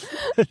thing?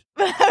 But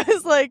I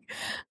was like,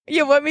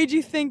 yeah, what made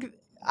you think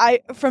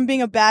from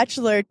being a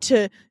bachelor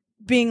to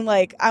being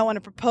like, I want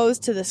to propose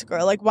to this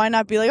girl? Like, why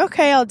not be like,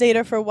 okay, I'll date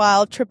her for a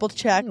while, triple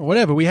check.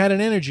 Whatever. We had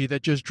an energy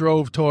that just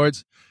drove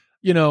towards,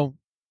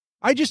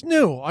 I just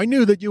knew. I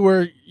knew that you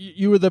were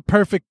the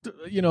perfect,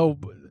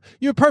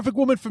 you're a perfect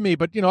woman for me.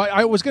 But,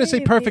 I was going to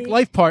say perfect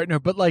life partner,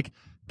 but like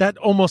that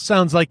almost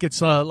sounds like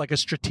it's like a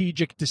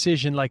strategic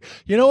decision. Like,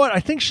 you know what? I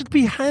think should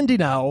be handy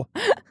now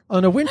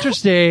on a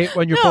winter's day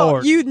when you're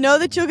bored. You know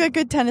that you'll get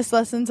good tennis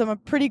lessons. I'm a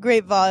pretty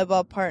great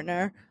volleyball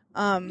partner.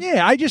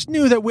 Yeah, I just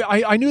knew that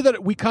I knew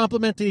that we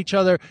complemented each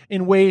other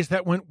in ways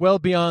that went well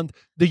beyond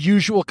the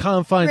usual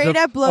confines great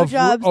at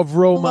blowjobs, of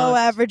romance. Below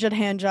average at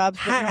hand jobs.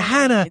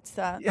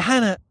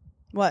 Hannah,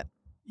 what?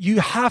 You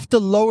have to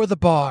lower the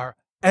bar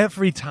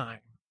every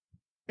time.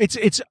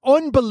 It's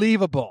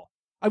unbelievable.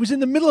 I was in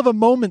the middle of a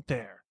moment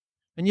there,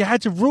 and you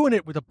had to ruin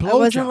it with a blowjob. I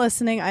wasn't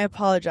listening. I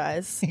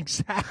apologize.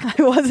 Exactly.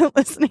 I wasn't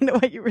listening to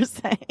what you were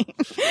saying.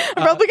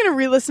 I'm probably going to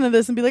re-listen to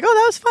this and be like, oh,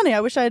 that was funny.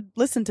 I wish I'd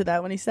listened to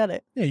that when he said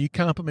it. Yeah, you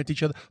compliment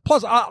each other.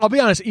 Plus, I'll be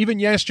honest, even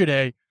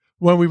yesterday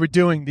when we were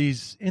doing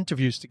these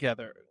interviews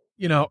together,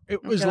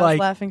 it was I was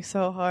laughing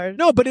so hard.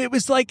 No, but it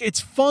was like, it's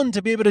fun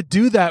to be able to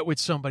do that with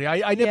somebody.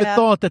 I never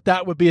thought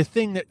that would be a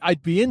thing that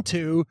I'd be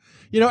into,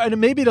 and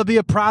maybe it'll be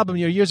a problem.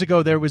 Years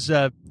ago, there was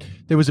a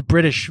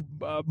British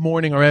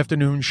morning or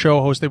afternoon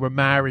show host. They were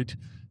married,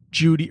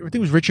 Judy, I think it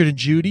was Richard and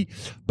Judy,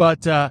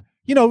 but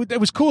you know, it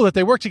was cool that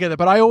they worked together,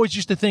 but I always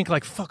used to think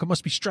like, fuck, it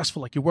must be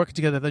stressful. Like you're working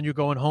together, then you're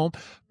going home.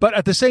 But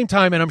at the same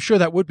time, and I'm sure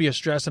that would be a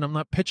stress, and I'm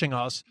not pitching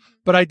us,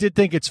 but I did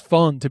think it's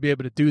fun to be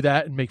able to do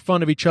that and make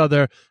fun of each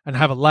other and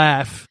have a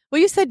laugh. Well,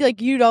 you said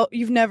like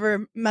you've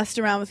never messed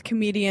around with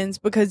comedians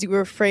because you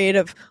were afraid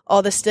of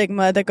all the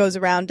stigma that goes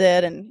around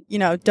it, and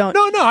don't.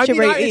 No. I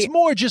mean, it's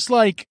more just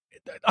like,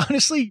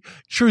 honestly,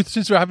 truth,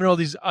 since we're having all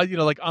these,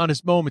 like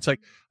honest moments,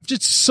 like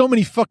just so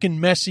many fucking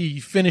messy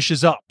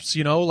finishes ups,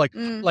 like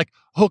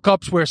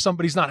hookups where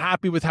somebody's not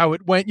happy with how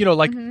it went,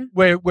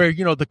 where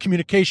the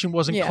communication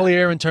wasn't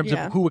clear in terms of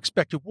who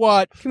expected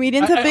what.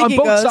 Comedians have big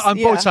egos. On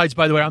both sides,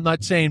 by the way. I'm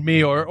not saying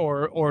me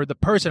or the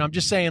person. I'm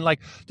just saying like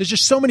there's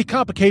just so many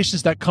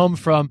complications that come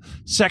from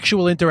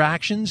sexual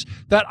interactions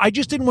that I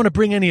just didn't want to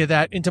bring any of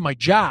that into my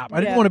job.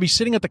 I didn't want to be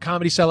sitting at the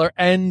Comedy Cellar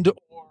or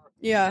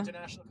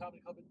International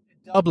Comedy Club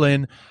in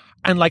Dublin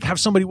and like have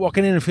somebody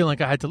walking in and feeling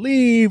like I had to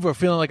leave or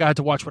feeling like I had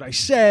to watch what I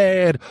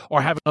said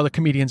or having other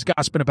comedians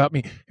gossiping about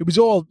me. It was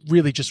all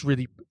really just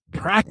really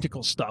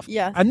practical stuff.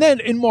 Yeah. And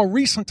then in more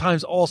recent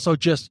times, also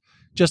just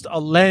a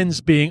lens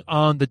being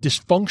on the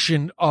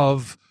dysfunction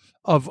of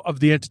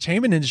the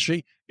entertainment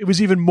industry. It was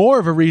even more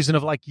of a reason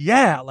of like,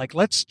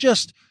 let's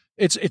just,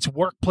 it's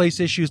workplace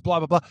issues, blah,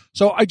 blah, blah.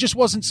 So I just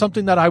wasn't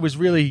something that I was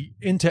really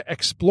into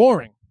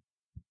exploring.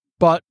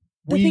 But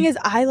the thing is,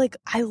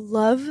 I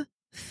love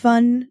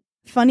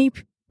funny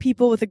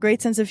people with a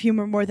great sense of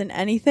humor more than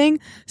anything.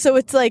 So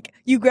it's like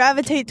you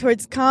gravitate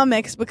towards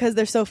comics because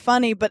they're so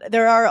funny, but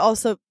there are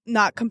also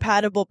not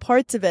compatible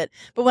parts of it.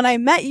 But when I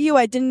met you,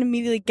 I didn't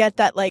immediately get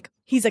that like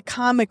he's a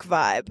comic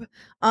vibe.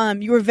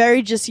 You were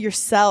very just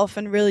yourself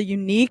and really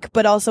unique,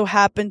 but also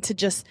happened to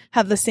just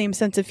have the same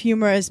sense of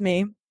humor as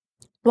me,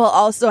 while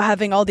also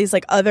having all these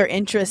like other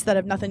interests that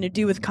have nothing to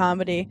do with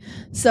comedy.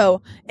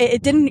 So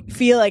it didn't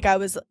feel like I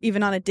was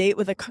even on a date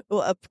with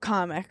a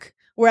comic,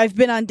 where I've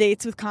been on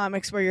dates with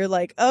comics where you're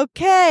like,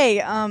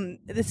 okay,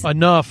 this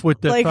enough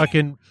with the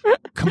fucking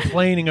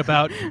complaining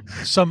about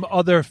some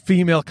other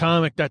female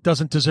comic that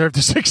doesn't deserve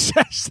the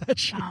success that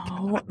she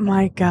got.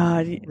 My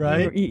God.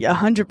 Right?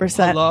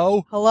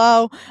 100%.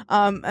 Hello.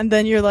 And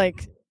then you're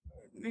like,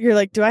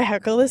 do I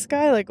heckle this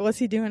guy? Like, what's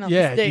he doing on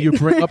this date? You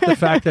bring up the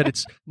fact that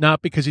it's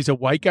not because he's a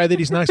white guy that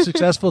he's not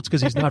successful. It's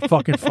because he's not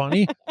fucking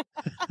funny.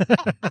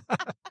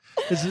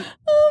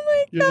 Oh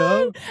my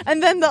God.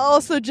 And then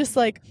also just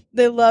like,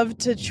 they love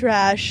to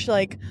trash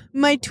like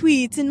my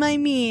tweets and my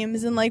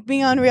memes and like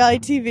being on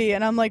reality TV.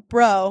 And I'm like,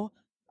 bro,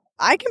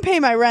 I can pay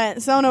my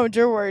rent, so I don't know what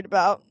you're worried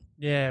about.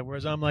 Yeah,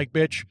 whereas I'm like,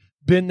 bitch,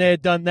 been there,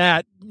 done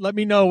that. Let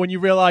me know when you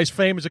realize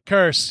fame is a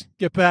curse.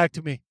 Get back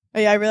to me. Oh,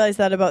 yeah, I realized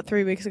that about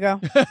 3 weeks ago.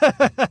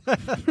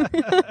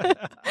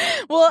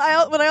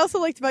 Well, what I also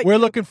liked about We're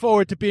looking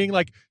forward to being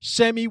like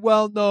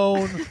semi-well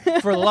known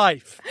for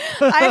life.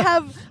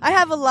 I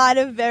have a lot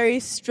of very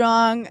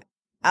strong,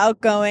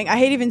 outgoing, I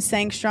hate even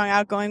saying strong,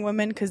 outgoing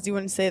women because you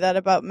wouldn't say that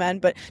about men,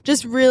 but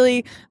just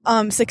really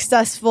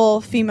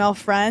successful female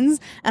friends.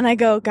 And I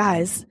go,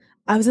 guys,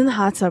 I was in the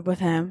hot tub with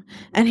him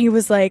and he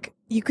was like,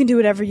 you can do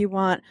whatever you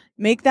want,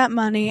 make that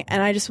money,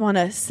 and I just want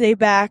to stay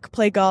back,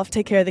 play golf,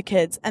 take care of the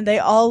kids. And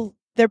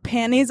their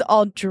panties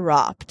all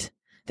dropped.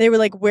 They were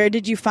like, where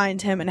did you find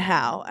him and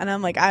how? And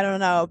I'm like, I don't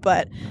know,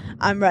 but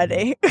I'm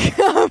ready.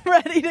 I'm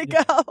ready to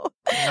go.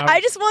 I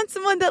just want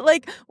someone that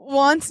like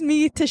wants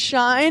me to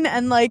shine,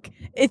 and like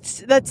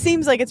that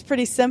seems like it's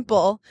pretty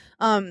simple.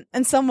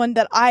 And someone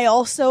that I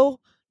also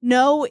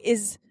know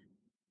is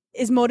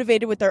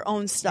motivated with their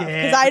own stuff,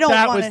 because I don't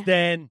want to. That was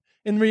then.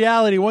 In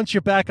reality, once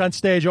you're back on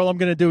stage, all I'm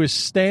going to do is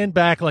stand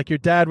back like your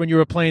dad when you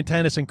were playing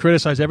tennis and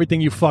criticize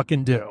everything you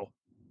fucking do.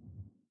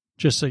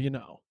 Just so you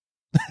know.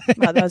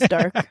 Wow, that was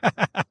dark.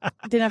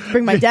 I didn't have to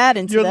bring my dad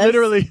into this. You're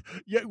literally,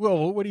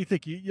 well, what do you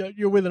think?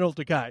 You're with an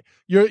older guy.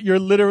 You're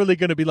literally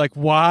going to be like,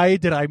 why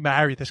did I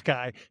marry this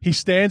guy? He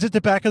stands at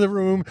the back of the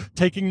room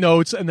taking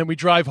notes, and then we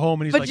drive home,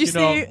 and he's but like, you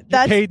see,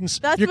 that's cadence.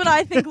 That's what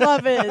I think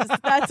love is.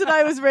 That's what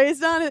I was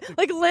raised on.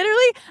 Like,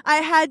 literally, I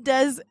had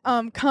Des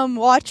come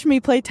watch me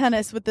play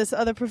tennis with this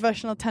other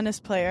professional tennis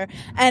player,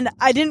 and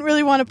I didn't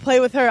really want to play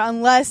with her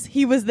unless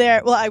he was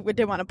there. Well, I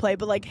did want to play,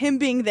 but like him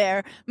being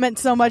there meant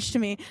so much to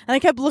me, and I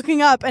kept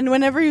looking up, and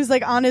whenever he was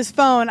like on his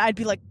phone, I'd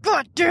be like,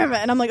 God damn it.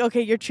 And I'm like,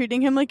 okay, you're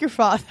treating him like your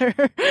father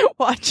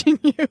watching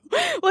you.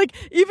 Like,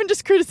 even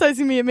just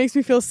criticizing me, it makes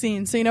me feel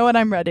seen. So you know what?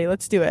 I'm ready.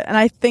 Let's do it. And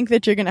I think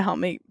that you're going to help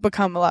me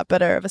become a lot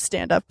better of a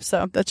stand-up.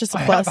 So that's just a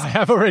plus. I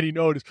have already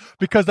noticed,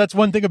 because that's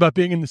one thing about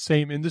being in the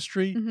same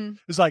industry. Mm-hmm.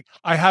 It's like,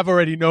 I have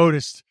already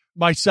noticed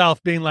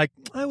myself being like,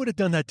 I would have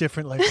done that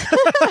differently.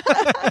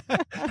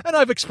 And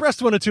I've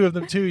expressed one or two of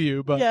them to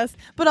you, but yes,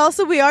 but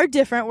also we are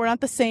different. We're not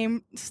the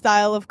same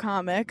style of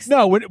comics.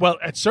 No,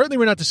 and certainly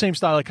we're not the same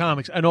style of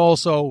comics. And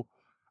also,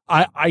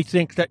 I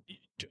think that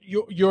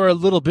you're a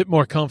little bit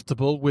more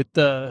comfortable with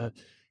the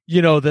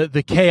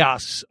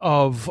chaos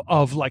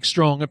of like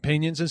strong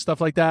opinions and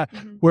stuff like that.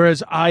 Mm-hmm.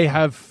 Whereas I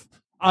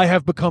I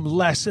have become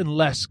less and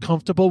less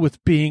comfortable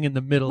with being in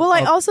the middle. Well,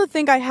 I also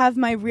think I have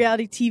my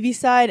reality TV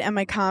side and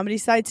my comedy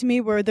side to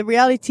me, where the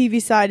reality TV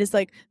side is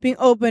like being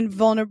open,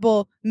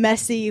 vulnerable,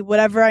 messy,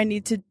 whatever I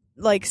need to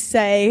like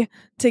say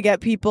to get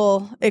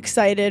people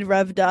excited,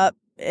 revved up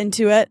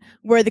into it,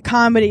 where the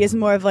comedy is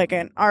more of like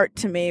an art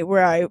to me,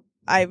 where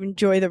I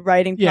enjoy the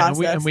writing process.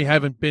 Yeah, and we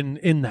haven't been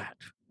in that.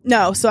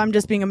 No, so I'm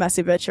just being a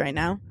messy bitch right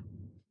now.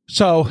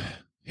 So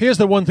here's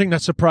the one thing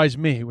that surprised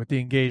me with the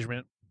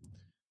engagement.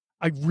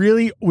 I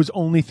really was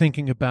only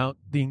thinking about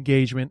the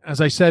engagement. As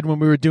I said when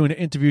we were doing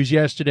interviews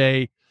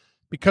yesterday,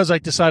 because I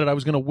decided I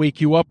was going to wake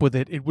you up with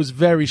it, it was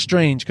very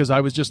strange because I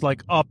was just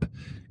like up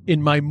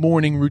in my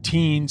morning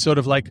routine, sort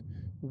of like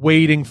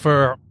waiting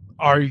for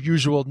our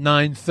usual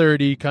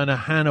 9:30 kind of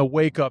Hannah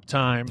wake up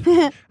time.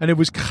 And it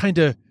was kind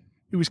of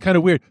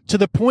weird, to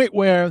the point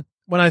where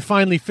when I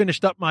finally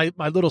finished up my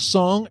little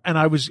song and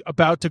I was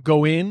about to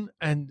go in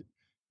and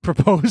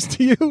propose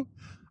to you,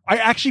 I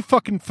actually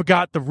fucking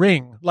forgot the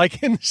ring,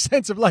 like in the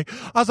sense of like,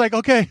 I was like,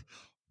 okay,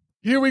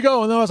 here we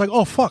go. And then I was like,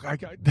 oh, fuck.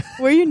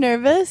 Were you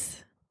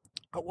nervous?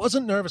 I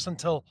wasn't nervous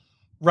until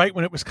right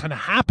when it was kind of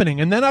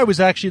happening. And then I was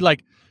actually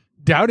like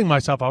doubting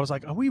myself. I was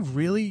like, are we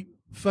really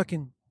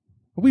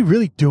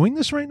doing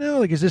this right now?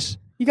 Like, is this...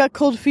 You got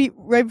cold feet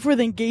right before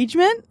the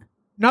engagement?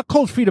 Not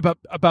cold feet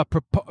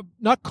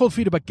not cold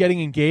feet about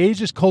getting engaged,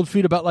 just cold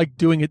feet about like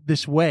doing it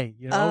this way.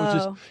 You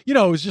know,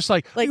 it was just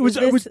like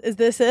is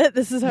this it?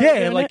 This is how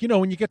yeah, like, you know,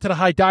 when you get to the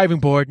high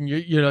diving board and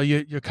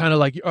you're kind of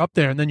like you're up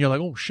there and then you're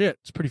like, oh shit,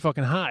 it's pretty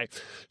fucking high.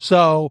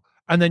 So,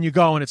 and then you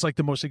go and it's like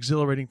the most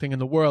exhilarating thing in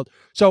the world.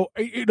 So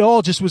it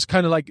all just was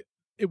kind of like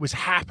it was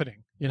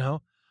happening, you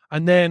know,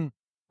 and then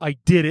I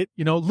did it,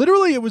 you know,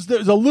 literally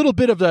there's a little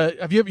bit of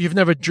the, you've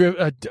never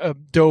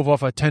dove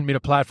off a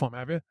 10-meter platform,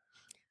 have you?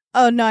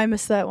 Oh, no, I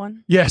missed that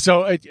one. Yeah,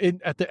 so at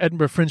the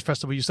Edinburgh Fringe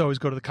Festival, you used to always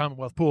go to the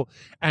Commonwealth Pool,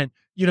 and,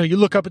 you know, you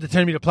look up at the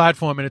 10-meter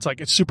platform, and it's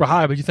like, it's super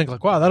high, but you think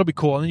like, wow, that'll be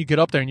cool, and then you get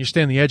up there, and you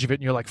stand on the edge of it,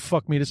 and you're like,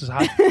 fuck me, this is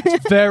high.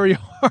 It's very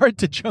hard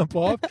to jump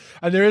off,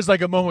 and there is like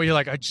a moment where you're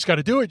like, I just got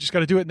to do it,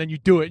 and then you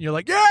do it, and you're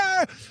like,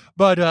 yeah!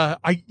 But,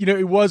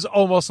 it was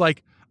almost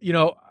like, you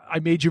know, I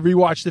made you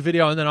rewatch the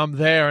video and then I'm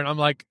there and I'm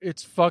like,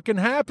 it's fucking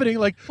happening.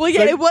 Like, well,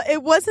 yeah,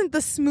 it wasn't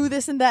the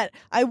smoothest in that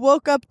I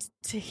woke up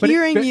to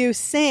hearing you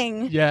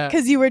sing. Yeah.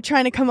 Because you were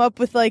trying to come up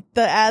with like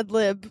the ad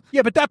lib.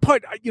 Yeah, but that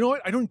part, you know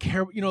what? I don't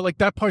care. You know, like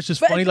that part's just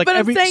funny. Like, but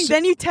I'm saying,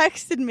 then you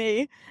texted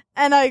me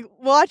and I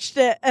watched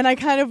it and I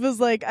kind of was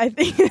like, I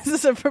think this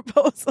is a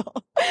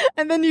proposal.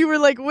 And then you were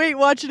like, wait,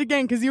 watch it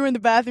again because you were in the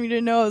bathroom. You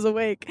didn't know I was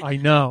awake. I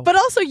know. But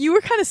also you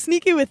were kind of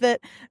sneaky with it.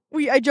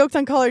 I joked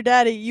on Call Her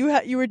Daddy.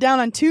 You were down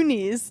on 2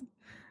 knees.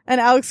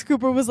 And Alex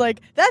Cooper was like,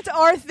 that's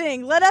our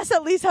thing. Let us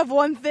at least have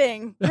one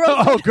thing.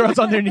 Girls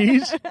on their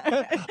knees?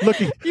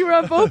 Looking. You were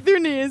on both your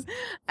knees.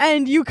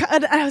 And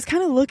I was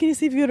kind of looking to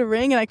see if you had a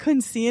ring, and I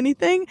couldn't see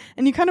anything.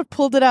 And you kind of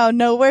pulled it out of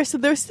nowhere. So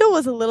there still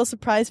was a little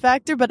surprise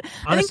factor. But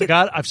honest to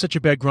God, I have such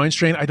a bad groin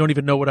strain. I don't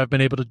even know what I've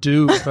been able to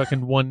do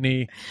fucking one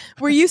knee.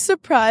 Were you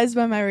surprised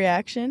by my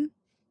reaction?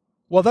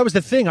 Well, that was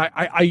the thing.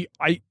 I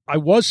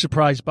was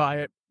surprised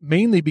by it,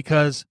 mainly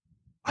because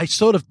I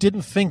sort of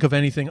didn't think of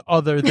anything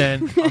other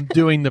than I'm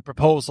doing the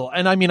proposal.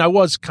 And I mean, I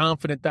was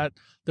confident that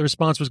the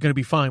response was going to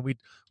be fine. We'd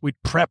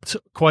prepped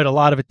quite a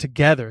lot of it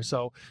together.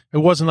 So it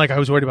wasn't like I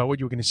was worried about what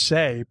you were going to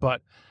say,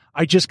 but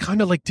I just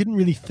kind of like didn't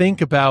really think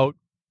about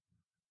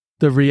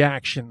the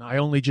reaction. I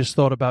only just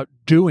thought about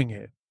doing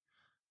it.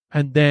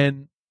 And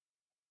then,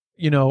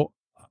 you know,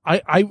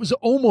 I was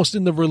almost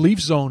in the relief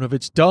zone of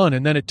it's done.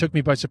 And then it took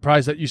me by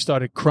surprise that you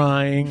started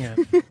crying.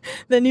 And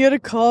then you had to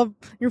call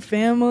your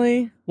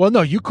family. Well,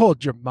 no, you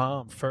called your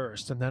mom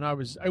first. And then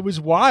it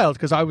was wild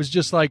because I was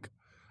just like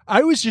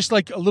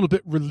a little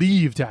bit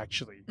relieved,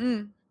 actually.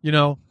 You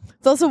know?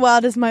 It's also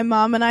wild as my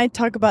mom and I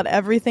talk about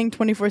everything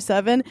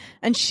 24/7,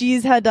 and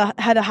she's had to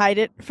hide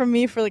it from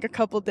me for like a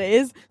couple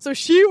days. So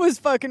she was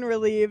fucking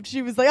relieved.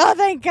 She was like, oh,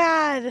 thank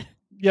God.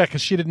 Yeah,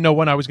 because she didn't know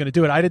when I was going to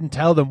do it. I didn't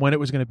tell them when it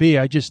was going to be.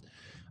 I just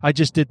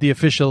did the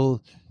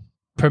official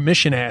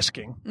permission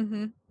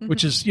asking,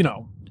 which is, you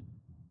know,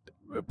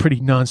 pretty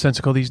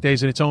nonsensical these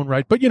days in its own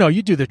right. But, you know,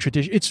 you do the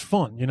tradition. It's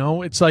fun, you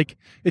know. It's like,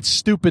 it's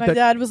stupid. My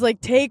dad was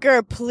like, take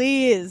her,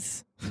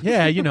 please.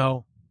 Yeah, you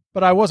know,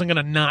 but I wasn't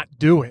going to not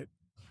do it.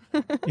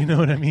 You know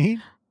what I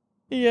mean?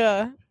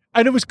 Yeah.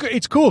 And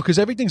it's cool because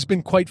everything's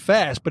been quite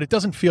fast, but it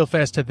doesn't feel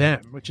fast to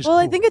them, which is well,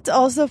 cool. I think it's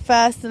also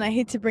fast, and I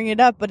hate to bring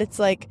it up, but it's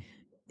like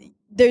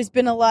there's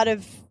been a lot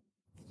of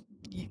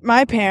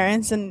my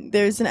parents, and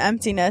there's an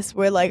emptiness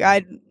where like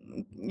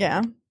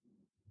yeah.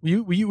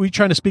 Were you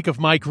trying to speak of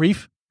my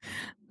grief?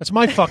 That's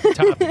my fucking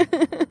topic.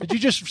 Did you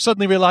just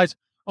suddenly realize,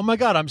 oh my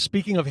God, I'm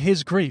speaking of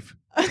his grief?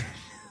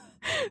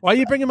 Why are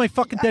you bringing my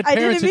fucking dead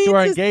parents into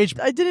our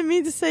engagement? I didn't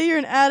mean to say you're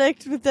an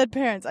addict with dead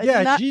parents.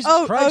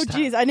 Jesus Christ. Oh,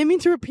 geez. I didn't mean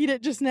to repeat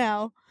it just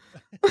now.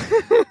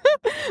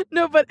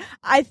 No, but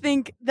I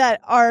think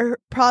that our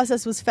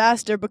process was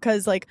faster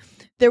because like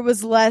there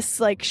was less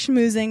like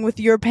schmoozing with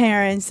your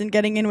parents and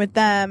getting in with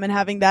them and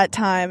having that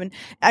time. And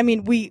I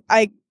mean,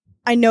 I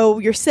know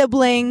your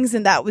siblings,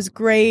 and that was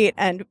great.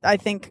 And I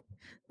think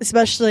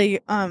especially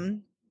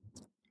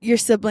your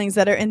siblings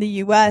that are in the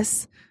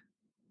U.S.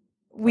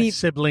 My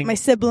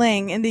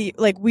sibling in the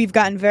we've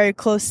gotten very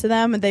close to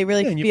them, and they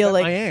really feel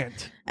like my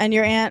aunt. And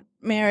your Aunt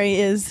Mary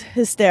is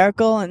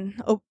hysterical and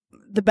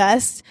the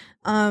best.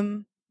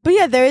 But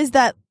yeah, there is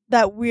that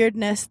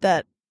weirdness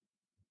that,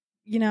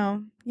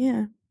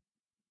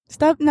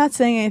 Stop not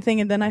saying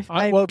anything, and then I'm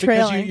trailing.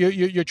 Because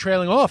you're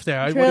trailing off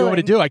there. What do you want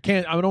me to do? I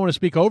don't want to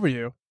speak over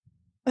you.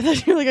 I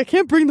thought you were like, I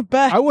can't bring them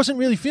back. I wasn't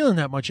really feeling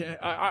that much.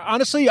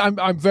 Honestly,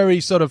 I'm very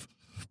sort of,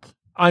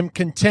 I'm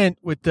content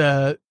with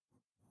the,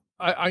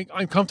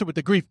 I'm comfortable with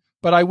the grief,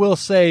 but I will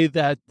say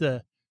that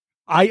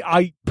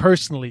I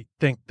personally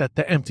think that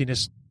the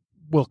emptiness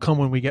will come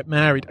when we get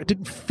married. I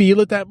didn't feel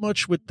it that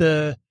much with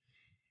the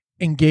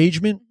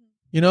engagement,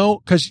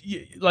 because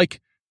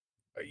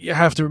you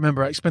have to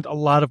remember, I spent a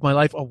lot of my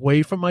life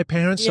away from my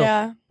parents.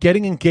 So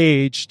getting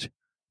engaged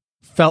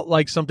felt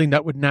like something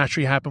that would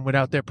naturally happen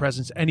without their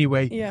presence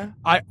anyway. Yeah.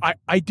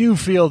 I do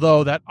feel,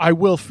 though, that I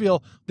will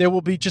feel there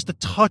will be just a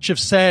touch of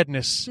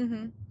sadness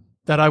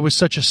that I was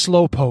such a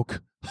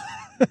slowpoke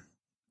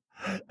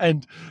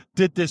and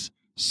did this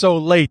so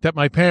late that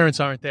my parents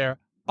aren't there.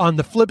 On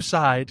the flip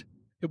side,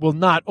 it will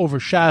not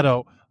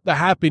overshadow the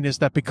happiness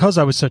that because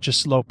I was such a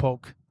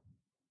slowpoke,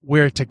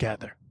 we're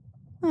together.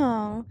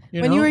 Oh,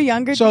 when you were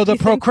younger, so the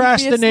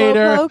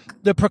procrastinator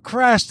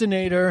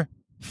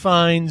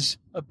finds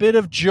a bit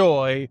of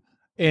joy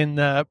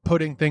in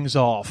putting things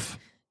off.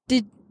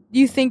 Did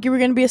you think you were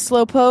going to be a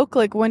slowpoke,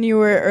 like when you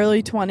were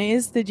early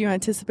 20s? Did you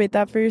anticipate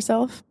that for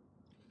yourself?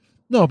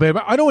 No, babe.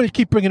 I don't want to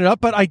keep bringing it up,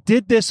 but I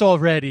did this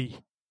already.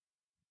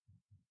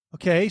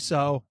 Okay,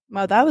 so.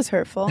 Wow, that was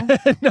hurtful.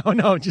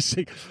 No, just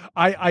You're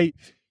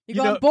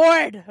going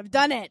bored. I've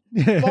done it.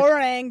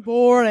 Boring.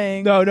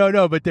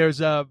 No. But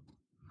there's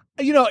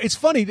it's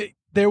funny that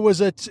there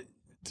was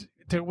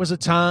a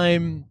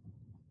time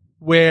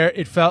where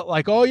it felt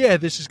like, oh yeah,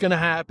 this is going to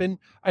happen,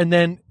 and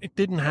then it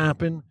didn't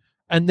happen,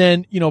 and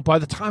then by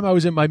the time I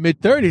was in my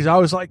mid-30s, I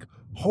was like,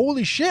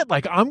 holy shit,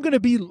 like I'm gonna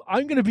be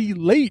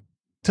late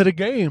to the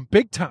game,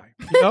 big time,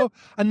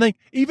 and like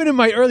even in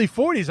my early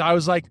 40s, I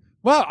was like,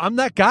 wow, I'm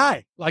that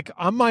guy. Like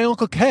I'm my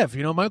Uncle Kev.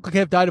 My Uncle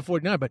Kev died at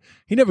 49, but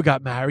he never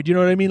got married. You know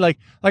what I mean? Like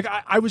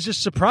I was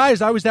just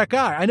surprised I was that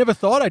guy. I never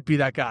thought I'd be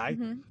that guy,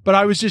 but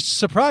I was just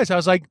surprised. I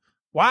was like,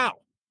 wow,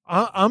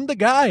 I'm the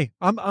guy.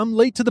 I'm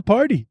late to the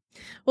party.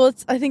 Well,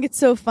 I think it's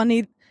so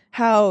funny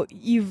how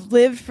you've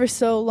lived for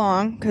so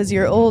long because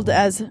you're old,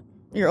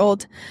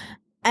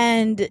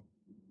 and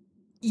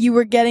you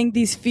were getting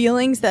these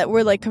feelings that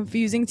were like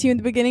confusing to you in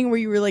the beginning, where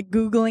you were like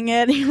Googling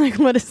it and you're like,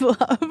 what is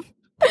love?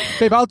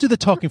 Babe, I'll do the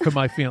talking for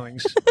my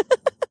feelings.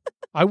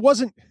 I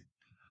wasn't.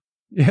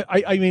 Yeah,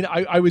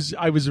 I was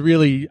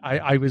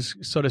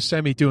sort of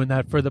semi doing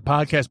that for the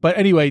podcast, but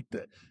anyway,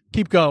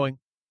 keep going.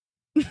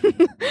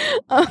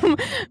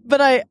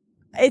 But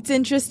it's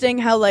interesting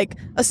how like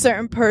a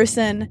certain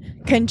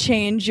person can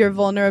change your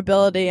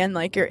vulnerability and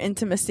like your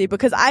intimacy,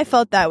 because I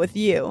felt that with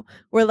you,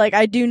 where like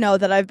I do know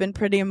that I've been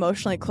pretty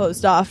emotionally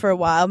closed off for a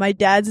while. My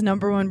dad's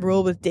 #1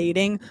 rule with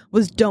dating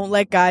was don't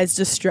let guys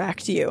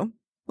distract you.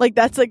 Like,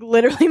 that's, like,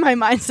 literally my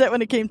mindset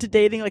when it came to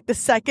dating. Like, the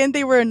second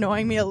they were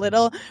annoying me a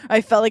little,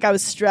 I felt like I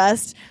was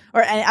stressed.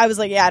 And I was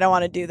like, yeah, I don't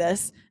want to do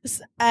this.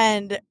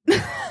 And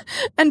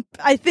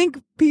I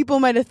think people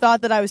might have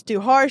thought that I was too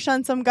harsh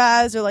on some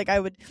guys, or, like, I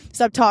would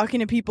stop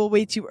talking to people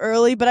way too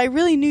early. But I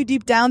really knew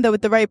deep down that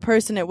with the right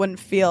person, it wouldn't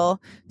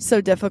feel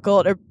so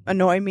difficult or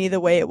annoy me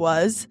the way it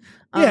was.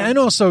 Yeah, and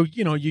also,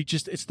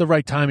 it's the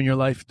right time in your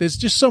life. There's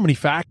just so many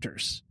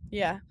factors.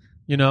 Yeah.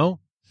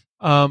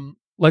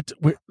 Let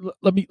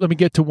me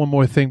get to one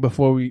more thing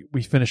before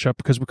we finish up,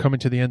 because we're coming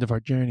to the end of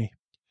our journey.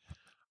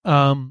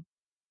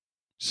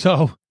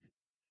 So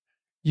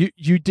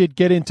you did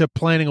get into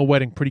planning a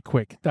wedding pretty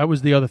quick. That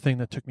was the other thing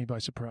that took me by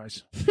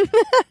surprise.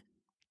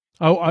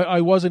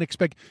 I wasn't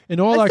expecting in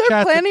all our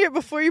chat. Planning it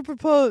before you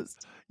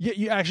proposed. Yeah,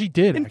 you actually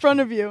did in front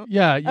of you.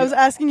 Yeah, I was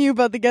asking you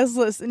about the guest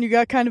list, and you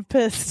got kind of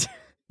pissed.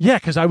 Yeah,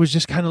 because I was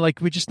just kind of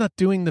like, we're just not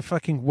doing the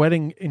fucking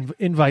wedding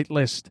invite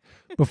list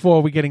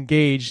before we get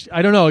engaged.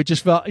 I don't know. It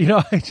just felt,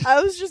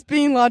 I was just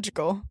being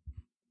logical.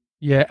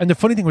 Yeah, and the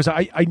funny thing was,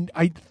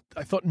 I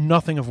thought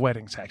nothing of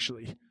weddings,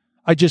 actually.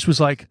 I just was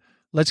like,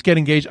 let's get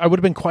engaged. I would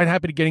have been quite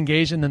happy to get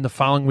engaged, and then the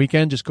following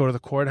weekend, just go to the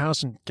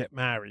courthouse and get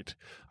married.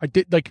 I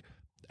did,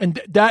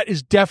 and that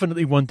is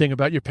definitely one thing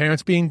about your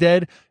parents being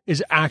dead,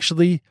 is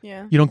actually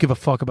you don't give a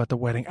fuck about the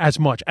wedding as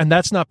much. And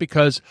that's not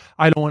because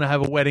I don't want to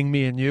have a wedding,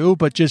 me and you,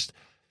 but just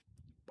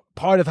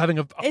part of having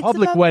a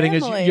public wedding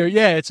family.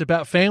 It's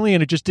about family,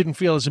 and it just didn't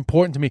feel as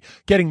important to me.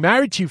 Getting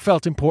married to you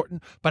felt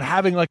important, but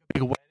having like a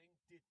big wedding,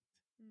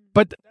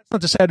 but that's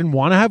not to say I didn't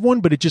want to have one,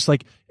 but it just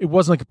like, it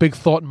wasn't like a big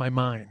thought in my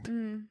mind.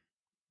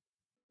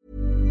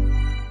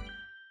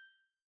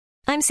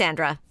 I'm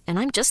Sandra, and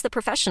I'm just the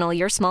professional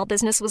your small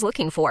business was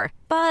looking for.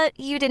 But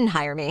you didn't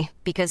hire me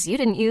because you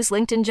didn't use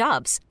LinkedIn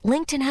Jobs.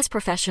 LinkedIn has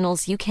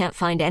professionals you can't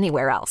find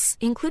anywhere else,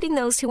 including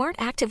those who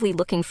aren't actively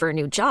looking for a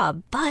new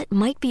job, but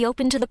might be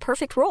open to the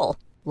perfect role,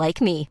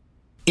 like me.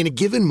 In a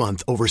given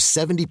month, over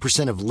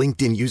 70% of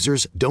LinkedIn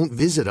users don't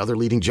visit other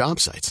leading job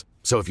sites.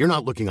 So if you're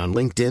not looking on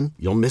LinkedIn,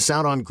 you'll miss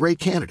out on great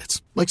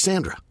candidates like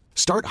Sandra.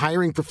 Start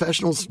hiring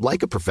professionals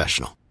like a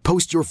professional.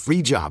 Post your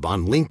free job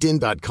on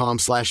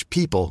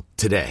linkedin.com/people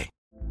today.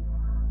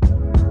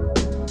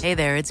 Hey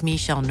there, it's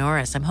Michelle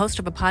Norris. I'm host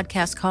of a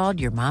podcast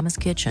called Your Mama's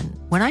Kitchen.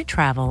 When I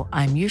travel,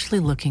 I'm usually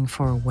looking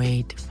for a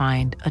way to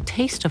find a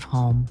taste of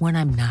home when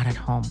I'm not at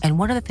home. And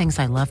one of the things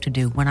I love to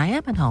do when I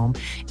am at home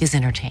is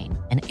entertain.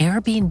 And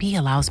Airbnb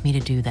allows me to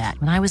do that.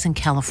 When I was in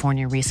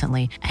California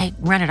recently, I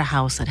rented a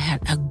house that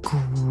had a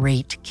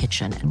great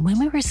kitchen. And when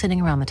we were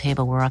sitting around the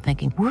table, we were all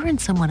thinking, we're in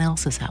someone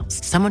else's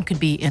house. Someone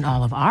could be in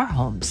all of our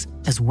homes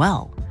as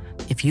well.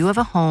 If you have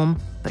a home,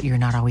 but you're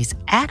not always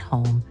at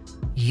home,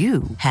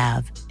 you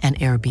have an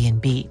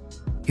Airbnb.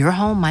 Your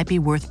home might be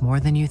worth more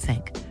than you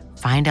think.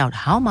 Find out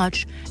how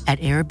much at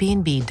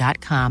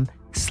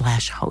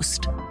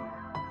airbnb.com/host.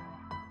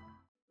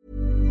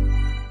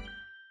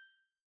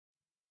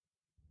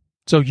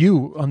 So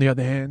you, on the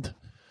other hand,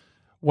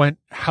 went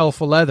hell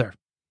for leather.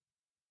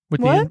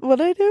 With What?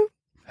 What'd I do?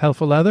 Hell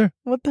for leather?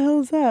 What the hell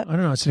is that? I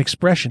don't know. It's an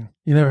expression.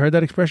 You never heard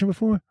that expression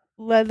before?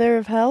 Leather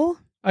of hell?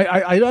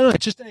 I don't know.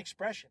 It's just an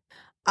expression.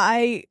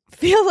 I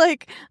feel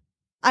like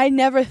I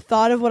never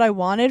thought of what I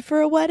wanted for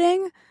a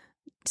wedding,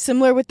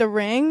 similar with the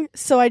ring.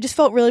 So I just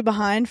felt really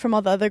behind from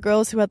all the other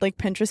girls who had like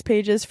Pinterest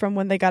pages from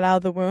when they got out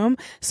of the womb.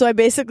 So I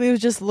basically was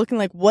just looking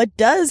like, what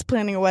does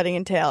planning a wedding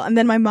entail? And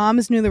then my mom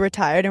is newly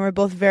retired and we're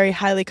both very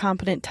highly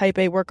competent type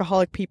A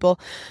workaholic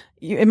people.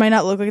 It might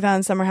not look like that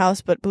in Summer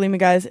House, but believe me,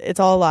 guys, it's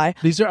all a lie.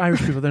 These are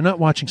Irish people. They're not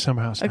watching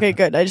Summer House. Okay,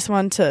 good. I just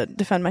wanted to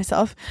defend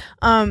myself.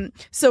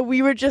 So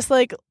we were just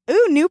like,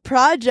 ooh, new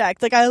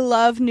project. Like, I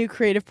love new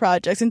creative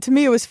projects. And to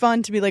me, it was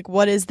fun to be like,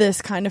 what is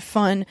this kind of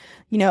fun,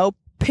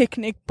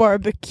 picnic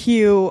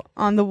barbecue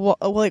on the wall?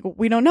 Like,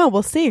 we don't know.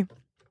 We'll see.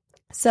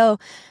 So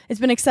it's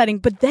been exciting.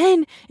 But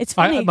then it's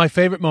funny. My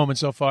favorite moment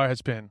so far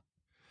has been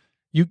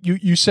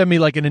you send me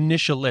like an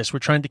initial list. We're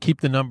trying to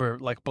keep the number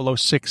like below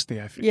 60,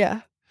 I feel.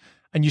 Yeah.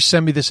 And you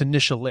send me this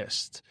initial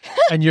list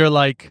and you're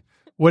like,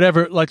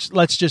 whatever,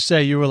 let's just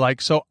say you were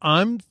like, so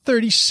I'm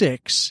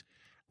 36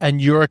 and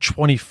you're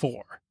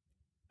 24.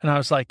 And I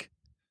was like,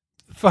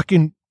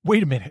 fucking,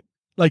 wait a minute.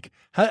 Like,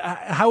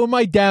 how am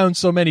I down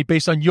so many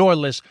based on your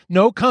list?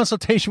 No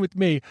consultation with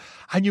me.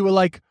 And you were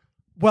like,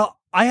 well,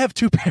 I have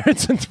 2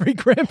 parents and 3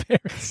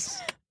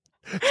 grandparents.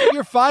 So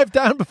you're 5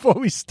 down before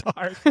we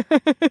start.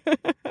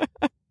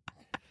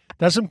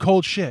 That's some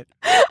cold shit.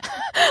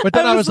 But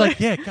then I was like,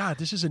 yeah, God,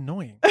 this is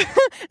annoying.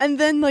 And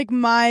then like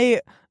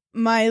my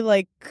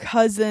like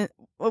cousin,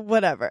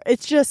 whatever.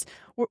 It's just,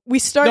 we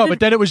started. No, but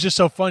then it was just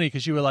so funny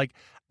because you were like,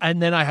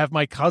 and then I have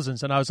my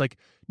cousins. And I was like,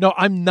 no,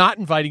 I'm not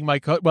inviting my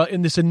cousins. Well,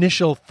 in this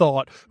initial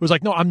thought, it was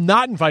like, no, I'm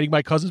not inviting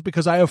my cousins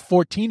because I have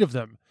 14 of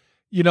them.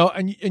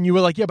 And you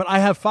were like, yeah, but I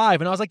have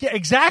 5. And I was like, yeah,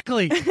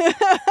 exactly.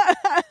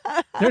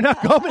 They're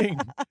not coming.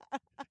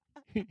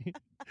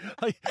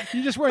 Like,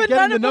 you just weren't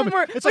getting the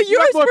number. It's like you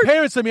have more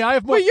parents than me. I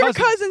have more cousins. But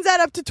your cousins add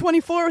up to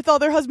 24 with all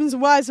their husbands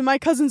and wives, and my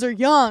cousins are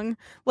young.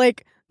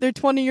 Like, they're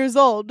 20 years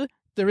old.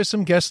 There is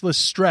some guest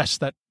list stress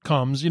that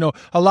comes.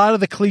 A lot of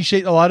the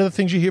cliche, a lot of the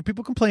things you hear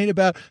people complain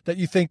about that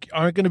you think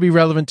aren't going to be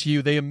relevant to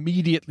you, they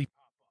immediately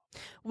pop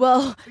up.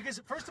 Well,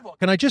 because first of all,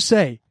 can I just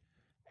say,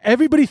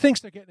 everybody thinks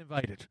they're getting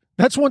invited.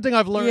 That's one thing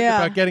I've learned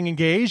about getting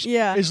engaged.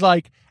 Yeah. Is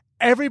like,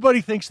 everybody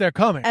thinks they're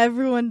coming.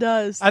 Everyone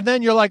does. And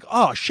then you're like,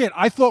 oh, shit,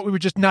 I thought we were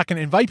just not going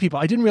to invite people.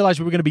 I didn't realize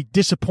we were going to be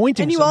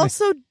disappointing. And you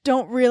also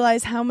don't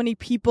realize how many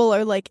people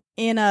are like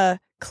in a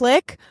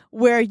clique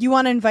where you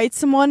want to invite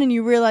someone and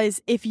you realize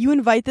if you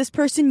invite this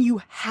person,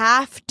 you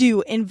have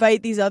to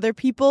invite these other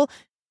people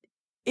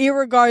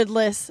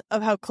irregardless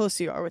of how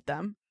close you are with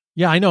them.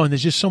 Yeah, I know. And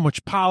there's just so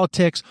much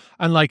politics.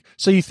 And like,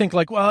 so you think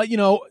like, well,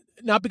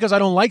 not because I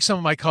don't like some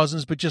of my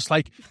cousins, but just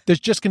like, there's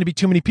just going to be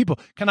too many people.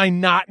 Can I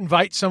not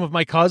invite some of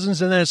my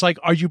cousins? And then it's like,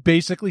 are you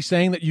basically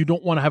saying that you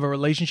don't want to have a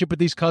relationship with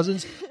these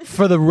cousins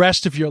for the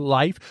rest of your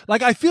life?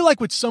 Like, I feel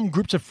like with some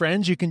groups of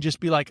friends, you can just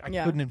be like, I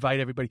couldn't invite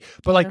everybody.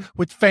 But like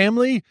with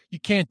family, you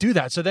can't do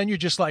that. So then you're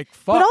just like,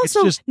 fuck. But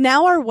also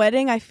now our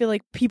wedding, I feel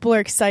like people are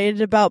excited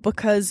about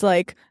because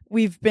like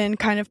we've been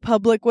kind of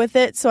public with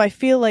it. So I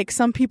feel like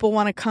some people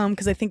want to come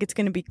because I think it's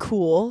going to be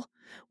cool,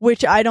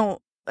 which I'm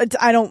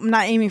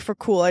not aiming for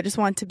cool. I just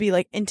want to be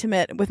like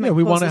intimate with my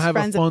closest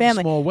friends and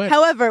family. Small wedding.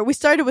 However, we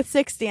started with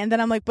 60 and then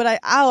I'm like, but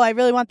I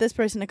really want this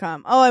person to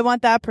come. Oh, I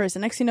want that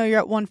person. Next thing you know, you're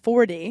at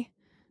 140.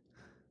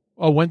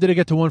 Oh, when did it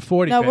get to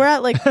 140? No, we're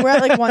at like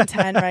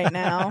 110 right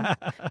now.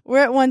 We're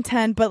at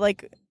 110, but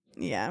like,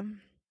 yeah.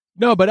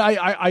 No, but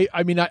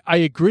I mean, I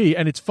agree.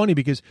 And it's funny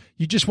because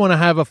you just want to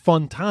have a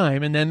fun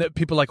time. And then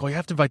people are like, oh, you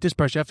have to invite this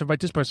person. You have to invite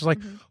this person.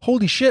 It's like,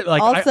 holy shit.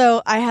 Like,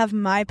 also, I have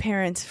my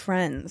parents'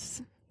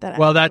 friends.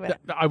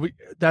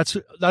 That's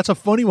a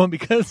funny one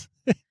because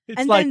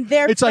it's then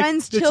their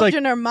friends'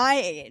 children are my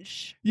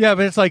age. Yeah,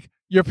 but it's like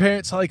your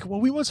parents are like, well,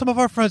 we want some of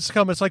our friends to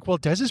come. It's like, well,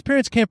 Dez's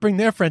parents can't bring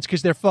their friends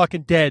because they're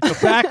fucking dead. So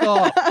back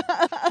off.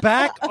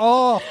 Back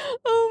off.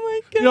 Oh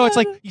You know, it's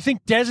like, you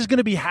think Dez is going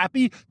to be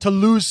happy to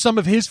lose some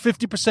of his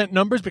 50%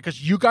 numbers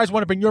because you guys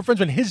want to bring your friends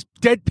when his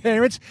dead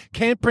parents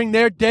can't bring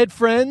their dead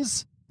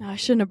friends? No, I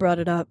shouldn't have brought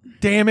it up.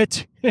 Damn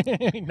it.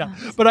 No.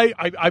 But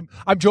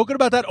I'm joking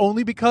about that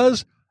only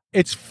because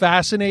it's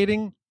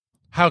fascinating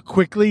how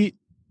quickly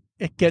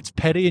it gets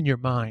petty in your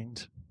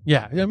mind.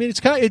 Yeah, I mean,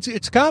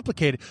 it's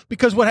complicated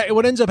because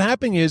what ends up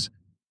happening is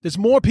there's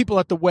more people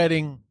at the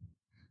wedding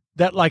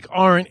that like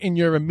aren't in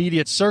your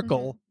immediate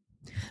circle.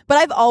 But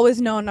I've always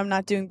known I'm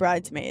not doing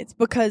bridesmaids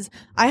because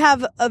I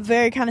have a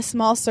very kind of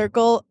small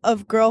circle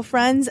of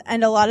girlfriends,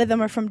 and a lot of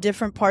them are from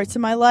different parts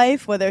of my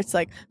life, whether it's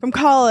like from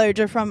college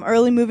or from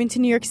early moving to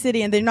New York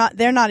City, and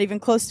they're not even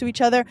close to each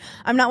other.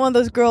 I'm not one of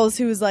those girls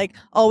who's like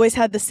always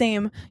had the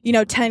same,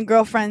 10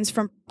 girlfriends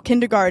from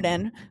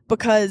kindergarten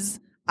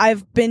because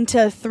I've been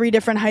to 3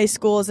 different high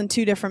schools and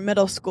 2 different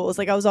middle schools.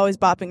 Like I was always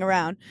bopping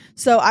around.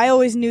 So I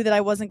always knew that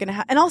I wasn't going to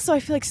have, and also I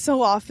feel like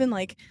so often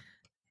like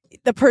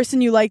the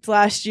person you liked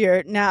last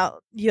year, now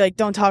you like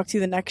don't talk to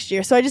the next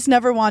year. So I just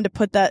never wanted to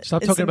put that.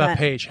 Stop in talking about cement.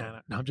 Paige,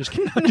 Hannah. No, I'm just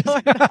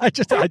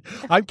kidding.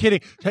 I'm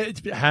kidding.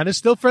 Hannah's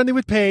still friendly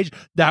with Paige.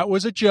 That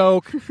was a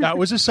joke. That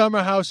was a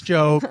summer house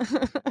joke.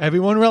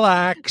 Everyone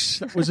relax.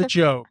 That was a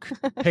joke.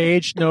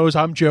 Paige knows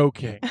I'm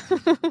joking.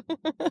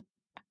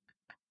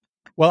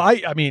 Well,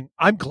 I mean,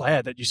 I'm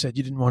glad that you said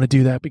you didn't want to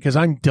do that because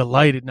I'm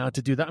delighted not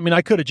to do that. I mean,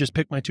 I could have just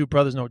picked my 2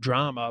 brothers, no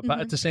drama. But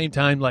at the same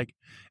time, like,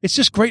 it's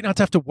just great not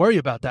to have to worry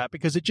about that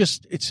because it's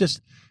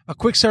just a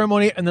quick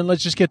ceremony and then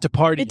let's just get to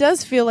party. It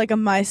does feel like a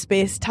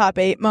MySpace top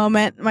 8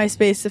 moment.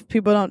 MySpace, if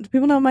people don't, do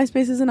people know what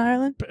MySpace is in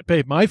Ireland?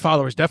 Babe, my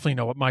followers definitely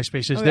know what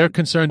MySpace is. Okay. They're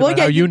concerned about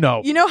how you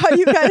know. You know how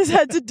you guys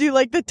had to do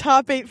like the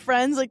top 8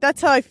 friends? Like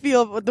that's how I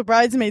feel what the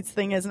bridesmaids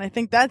thing is. And I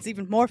think that's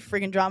even more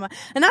friggin' drama.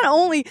 And not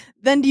only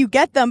then do you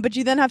get them, but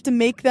you then have to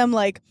make them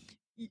like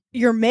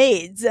your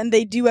maids and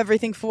they do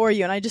everything for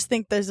you. And I just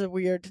think there's a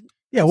weird...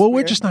 Yeah, well,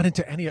 we're just not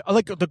into any...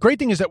 Like, the great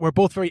thing is that we're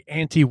both very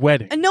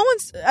anti-wedding. And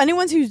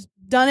anyone who's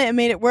done it and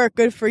made it work,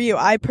 good for you.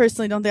 I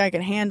personally don't think I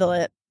can handle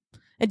it.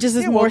 It just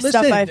is more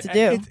stuff I have to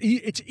do.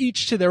 It's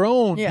each to their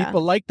own. Yeah.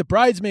 People like the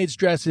bridesmaids'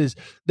 dresses.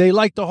 They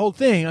like the whole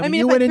thing. I mean if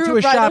you went I threw into a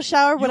a bridal shop.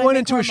 shower, would You I went make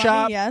into more a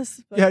shop. money?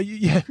 Yes. But...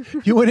 Yeah,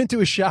 you went into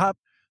a shop,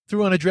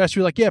 threw on a dress.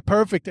 You're like, yeah,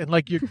 perfect, and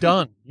like you're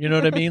done. You know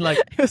what I mean? Like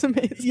it was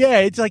amazing. Yeah,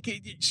 it's like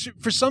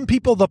for some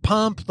people, the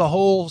pomp, the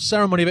whole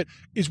ceremony of it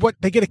is what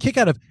they get a kick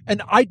out of,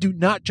 and I do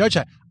not judge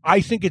that. I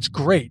think it's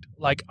great.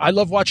 Like, I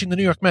love watching the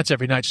New York Mets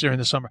every night during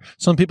the summer.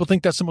 Some people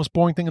think that's the most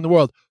boring thing in the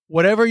world.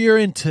 Whatever you're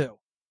into,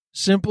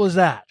 simple as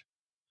that.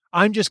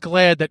 I'm just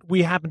glad that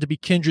we happen to be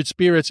kindred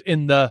spirits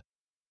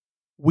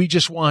we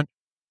just want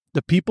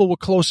the people we're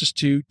closest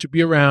to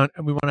be around,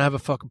 and we want to have a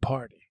fucking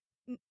party.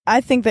 I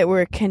think that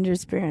we're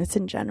kindred spirits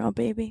in general,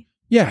 baby.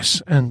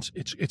 Yes, and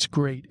it's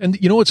great. And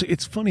you know,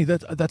 it's funny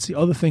that's the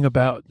other thing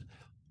about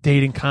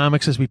dating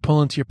comics as we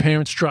pull into your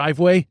parents'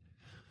 driveway.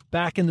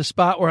 Back in the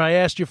spot where I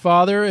asked your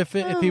father if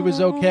he was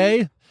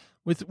okay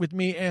with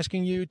me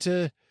asking you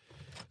to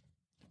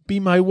be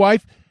my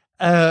wife.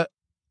 The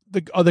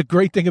other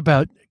great thing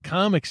about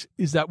comics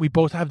is that we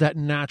both have that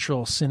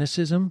natural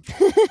cynicism,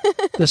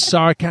 the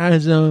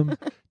sarcasm,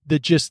 the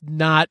just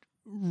not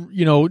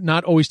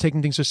always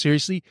taking things so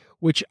seriously,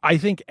 which I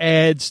think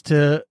adds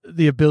to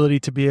the ability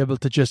to be able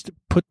to just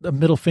put a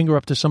middle finger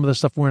up to some of the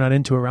stuff we're not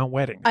into around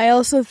weddings. I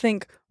also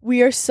think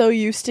we are so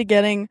used to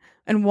getting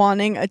and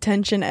wanting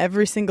attention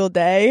every single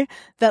day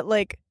that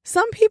like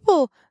some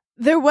people,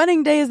 their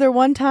wedding day is their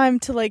one time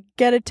to like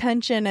get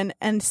attention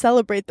and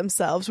celebrate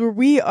themselves, where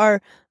we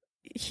are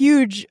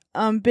huge,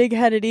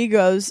 big-headed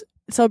egos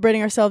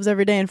celebrating ourselves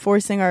every day and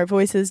forcing our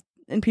voices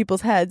in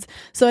people's heads.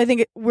 So I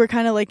think we're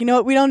kind of like, you know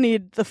what, we don't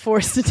need the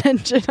forced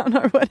attention on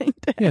our wedding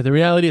day. Yeah, the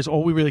reality is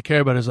all we really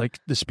care about is like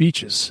the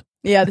speeches.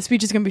 Yeah, the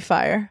speech is going to be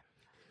fire.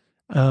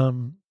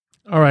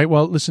 All right,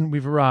 well, listen,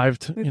 we've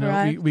arrived. We've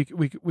arrived.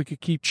 We could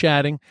keep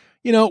chatting.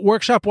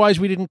 Workshop-wise,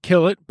 we didn't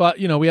kill it, but,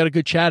 we had a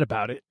good chat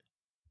about it.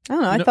 I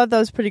don't know. I thought that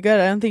was pretty good.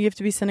 I don't think you have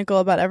to be cynical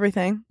about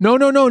everything. No.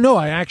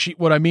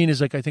 What I mean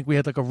is like I think we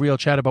had like a real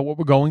chat about what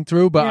we're going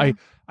through, but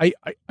yeah.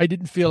 I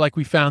didn't feel like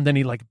we found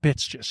any like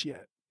bits just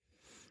yet.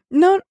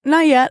 No,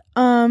 not yet.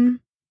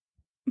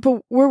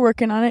 But we're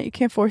working on it. You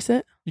can't force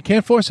it. You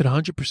can't force it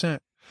 100%.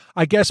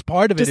 I guess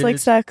part of it just like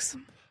sex.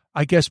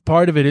 I guess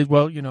part of it is,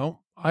 well,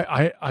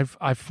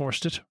 I've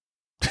forced it.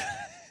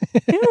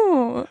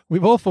 Ew.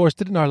 We've all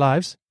forced it in our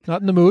lives.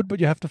 Not in the mood,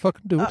 but you have to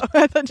fucking do it. Oh,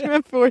 I thought you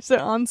meant force it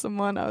on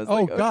someone. I was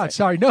like, okay. God,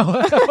 sorry,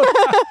 no.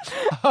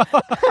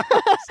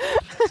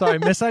 Sorry,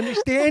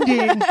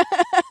 misunderstanding.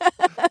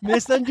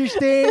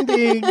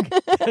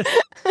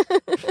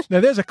 Now,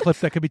 there's a clip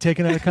that could be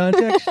taken out of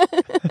context.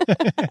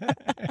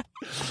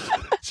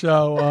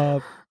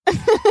 So,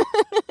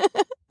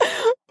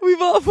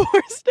 we've all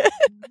forced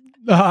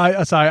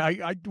it.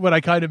 Sorry, what I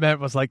kind of meant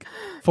was like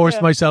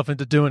forced myself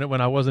into doing it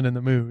when I wasn't in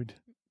the mood.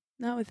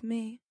 Not with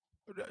me.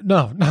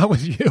 No, not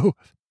with you.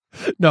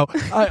 No,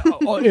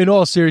 in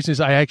all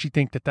seriousness, I actually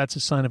think that that's a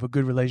sign of a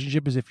good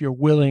relationship is if you're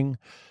willing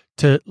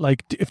to,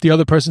 like, if the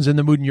other person's in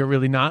the mood and you're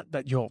really not,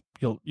 that you'll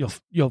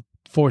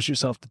force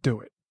yourself to do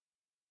it.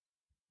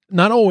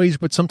 not always,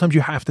 but sometimes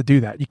you have to do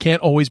that. You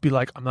can't always be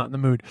like, I'm not in the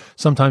mood.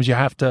 Sometimes you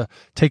have to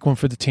take one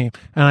for the team.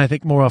 And I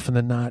think more often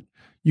than not,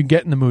 you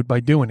get in the mood by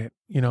doing it,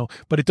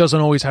 but it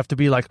doesn't always have to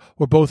be like,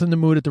 we're both in the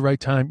mood at the right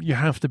time. You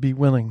have to be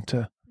willing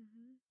to,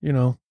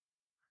 You're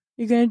going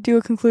to do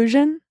a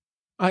conclusion?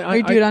 Or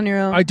you do it on your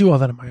own? I do all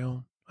that on my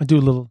own. I do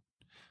a little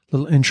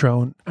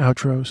intro and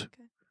outros,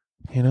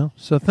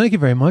 So thank you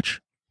very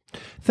much.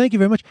 Thank you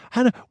very much.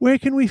 Hannah, where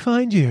can we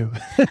find you?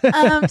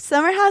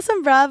 Summer House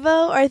on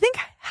Bravo, or I think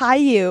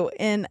Hayu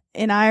in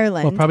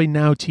Ireland. Well, probably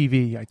Now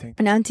TV, I think.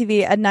 Now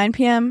TV at 9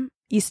 p.m.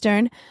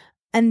 Eastern.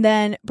 And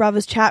then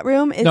Bravo's chat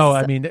room is... No,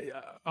 I mean,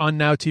 on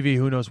Now TV,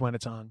 who knows when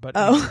it's on. But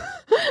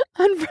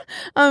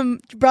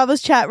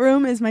Bravo's chat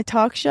room is my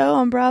talk show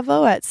on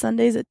Bravo at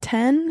Sundays at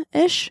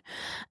 10-ish.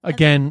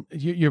 Again,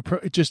 you're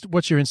just,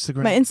 what's your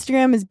Instagram? My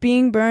Instagram is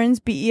Being Burns,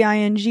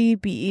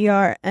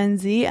 BeingBernz,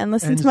 and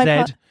listen to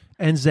my...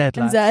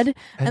 NZ.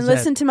 And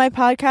listen to my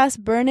podcast,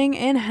 Burning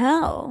in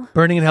Hell.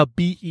 Burning in Hell,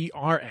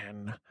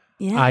 BERNING.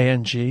 Yeah.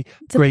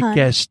 Great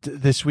guest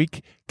this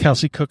week,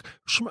 Kelsey Cook.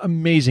 Some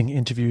amazing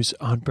interviews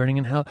on Burning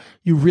in Hell.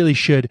 You really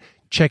should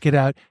check it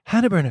out.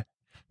 Hannah Berner,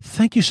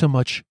 thank you so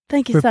much.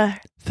 Thank you, sir.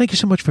 Thank you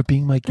so much for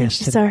being my guest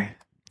today sir.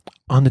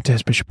 On the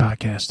Des Bishop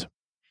Podcast.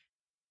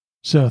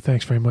 So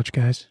thanks very much,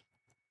 guys.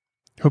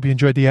 Hope you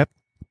enjoyed the ep.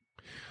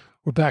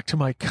 We're back to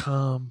my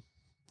calm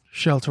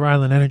Shelter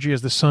Island energy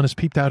as the sun has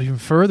peeped out even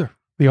further.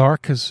 The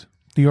arc has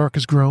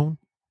grown.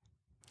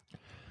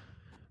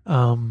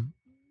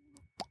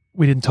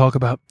 We didn't talk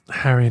about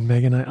Harry and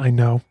Meghan, I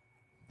know,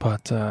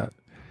 but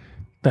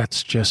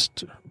that's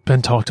just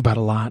been talked about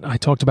a lot. I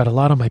talked about a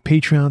lot on my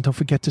Patreon. Don't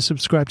forget to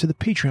subscribe to the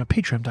Patreon,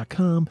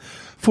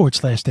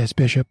 patreon.com/Des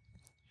Bishop.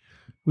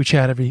 We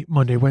chat every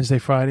Monday, Wednesday,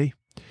 Friday.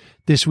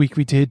 This week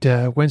we did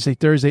Wednesday,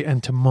 Thursday,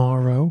 and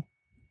tomorrow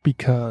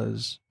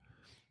because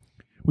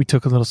we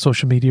took a little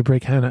social media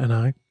break, Hannah and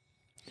I,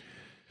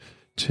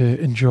 to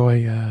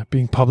enjoy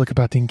being public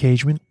about the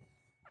engagement.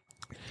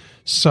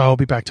 So I'll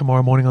be back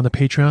tomorrow morning on the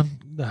Patreon.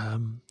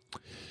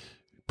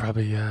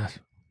 Probably going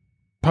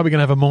to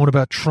have a moment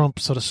about Trump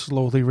sort of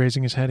slowly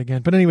raising his head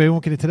again. But anyway, we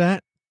won't get into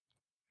that.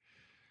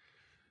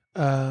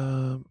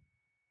 No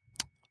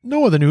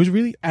other news,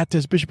 really. At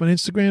Des Bishop on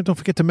Instagram. Don't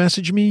forget to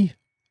message me.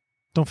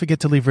 Don't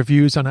forget to leave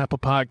reviews on Apple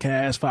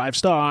Podcasts, 5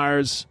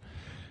 stars.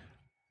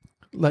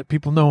 Let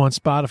people know on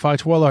Spotify.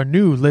 To all our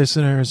new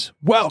listeners,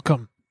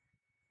 welcome.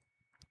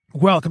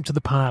 Welcome to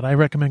the pod. I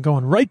recommend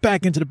going right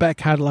back into the back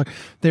catalog.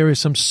 There is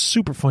some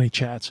super funny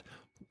chats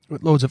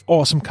with loads of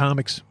awesome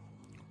comics.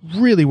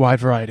 Really wide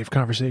variety of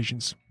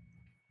conversations.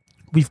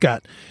 We've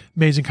got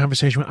amazing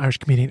conversation with Irish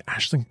comedian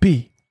Aisling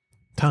B.,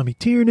 Tommy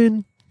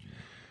Tiernan,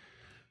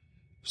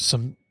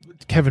 some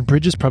Kevin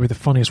Bridges, probably the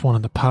funniest one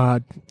on the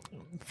pod.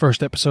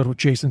 First episode with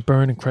Jason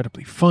Byrne,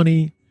 incredibly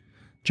funny.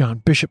 John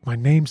Bishop, my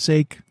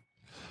namesake.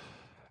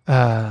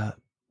 So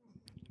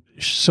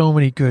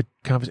many good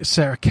conversations.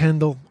 Sarah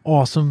Kendall,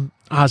 awesome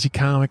Aussie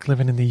comic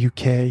living in the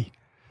UK.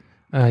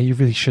 You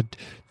really should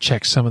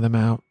check some of them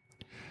out.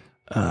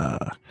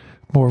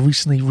 More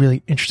recently,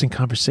 really interesting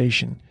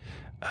conversation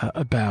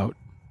about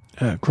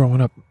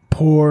growing up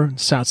poor in the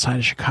south side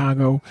of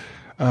Chicago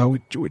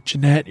with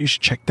Jeanette. You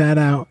should check that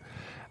out.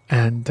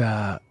 And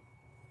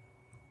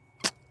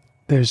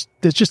there's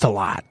just a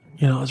lot.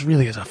 There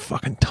really is a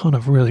fucking ton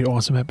of really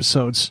awesome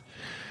episodes.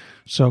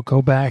 So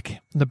go back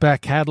in the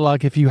back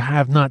catalog if you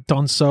have not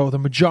done so. The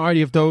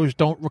majority of those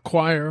don't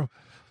require,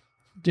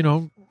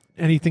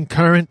 anything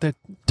current. They're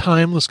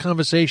timeless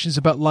conversations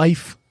about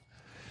life.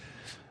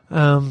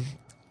 And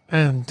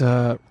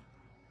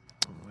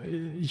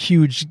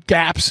huge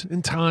gaps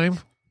in time.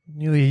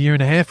 Nearly a year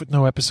and a half with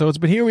no episodes.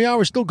 But here we are.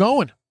 We're still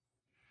going.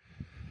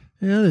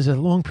 There's a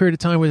long period of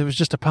time where it was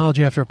just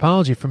apology after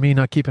apology for me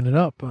not keeping it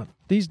up. But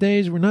these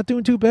days, we're not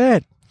doing too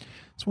bad.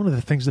 It's one of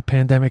the things the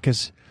pandemic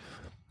has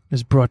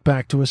brought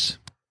back to us.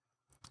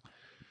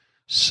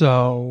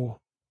 So,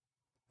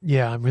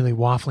 yeah, I'm really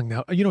waffling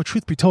now.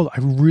 Truth be told, I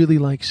really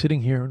like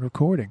sitting here and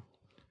recording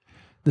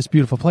this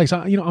beautiful place.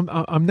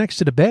 I'm next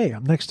to the bay.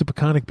 I'm next to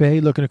Peconic Bay,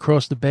 looking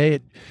across the bay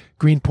at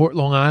Greenport,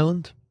 Long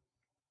Island.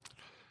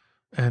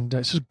 And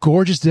it's a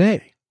gorgeous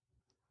day.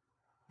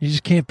 You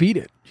just can't beat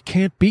it. You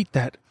can't beat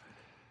that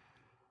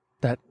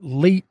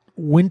late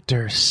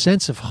winter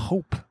sense of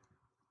hope.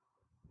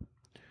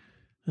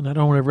 And I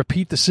don't want to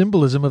repeat the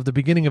symbolism of the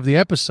beginning of the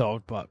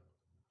episode, but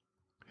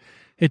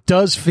it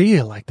does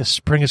feel like the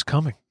spring is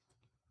coming.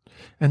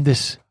 And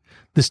this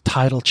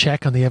tidal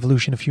check on the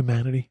evolution of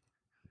humanity,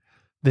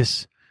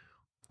 this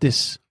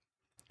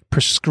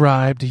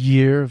prescribed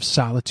year of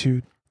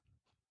solitude,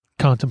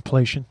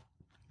 contemplation,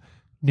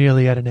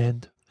 nearly at an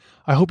end.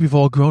 I hope you've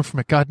all grown from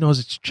it. God knows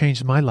it's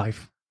changed my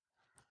life.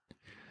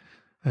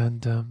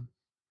 And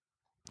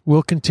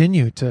we'll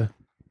continue to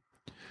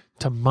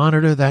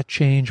monitor that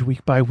change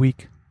week by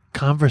week,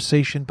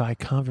 conversation by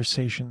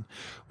conversation.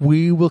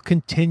 We will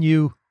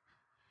continue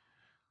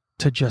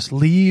to just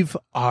leave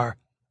our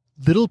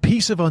little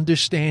piece of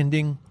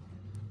understanding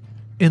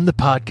in the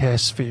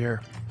podcast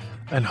sphere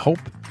and hope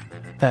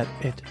that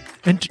it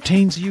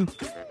entertains you,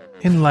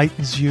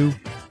 enlightens you,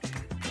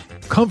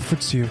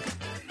 comforts you,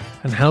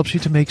 and helps you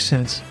to make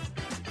sense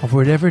of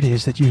whatever it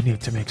is that you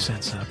need to make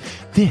sense of.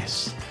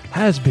 This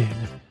has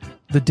been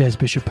the Des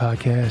Bishop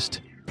Podcast,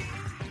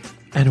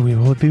 and we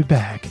will be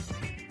back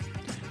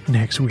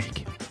next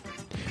week.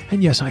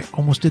 And yes, I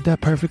almost did that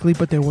perfectly,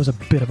 but there was a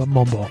bit of a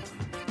mumble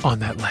on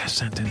that last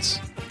sentence.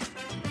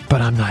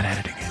 But I'm not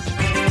editing it.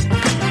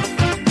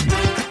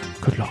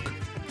 Good luck.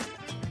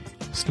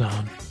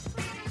 Slan.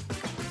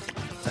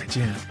 再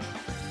见.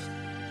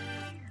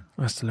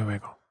 Hasta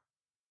luego.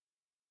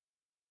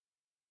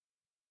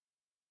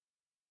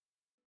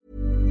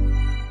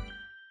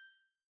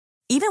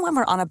 Even when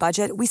we're on a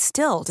budget, we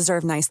still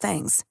deserve nice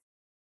things.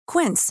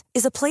 Quince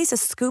is a place to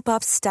scoop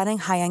up stunning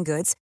high-end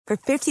goods for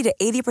 50 to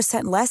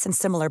 80% less than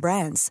similar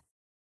brands.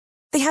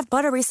 They have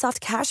buttery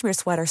soft cashmere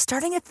sweaters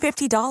starting at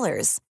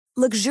 $50,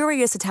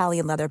 luxurious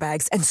Italian leather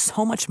bags, and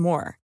so much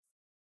more.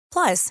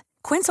 Plus,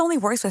 Quince only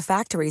works with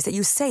factories that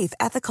use safe,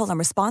 ethical, and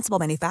responsible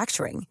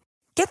manufacturing.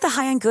 Get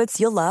the high-end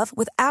goods you'll love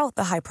without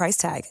the high price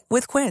tag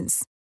with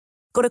Quince.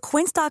 Go to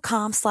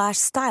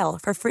quince.com/style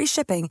for free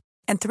shipping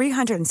and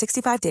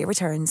 365-day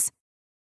returns.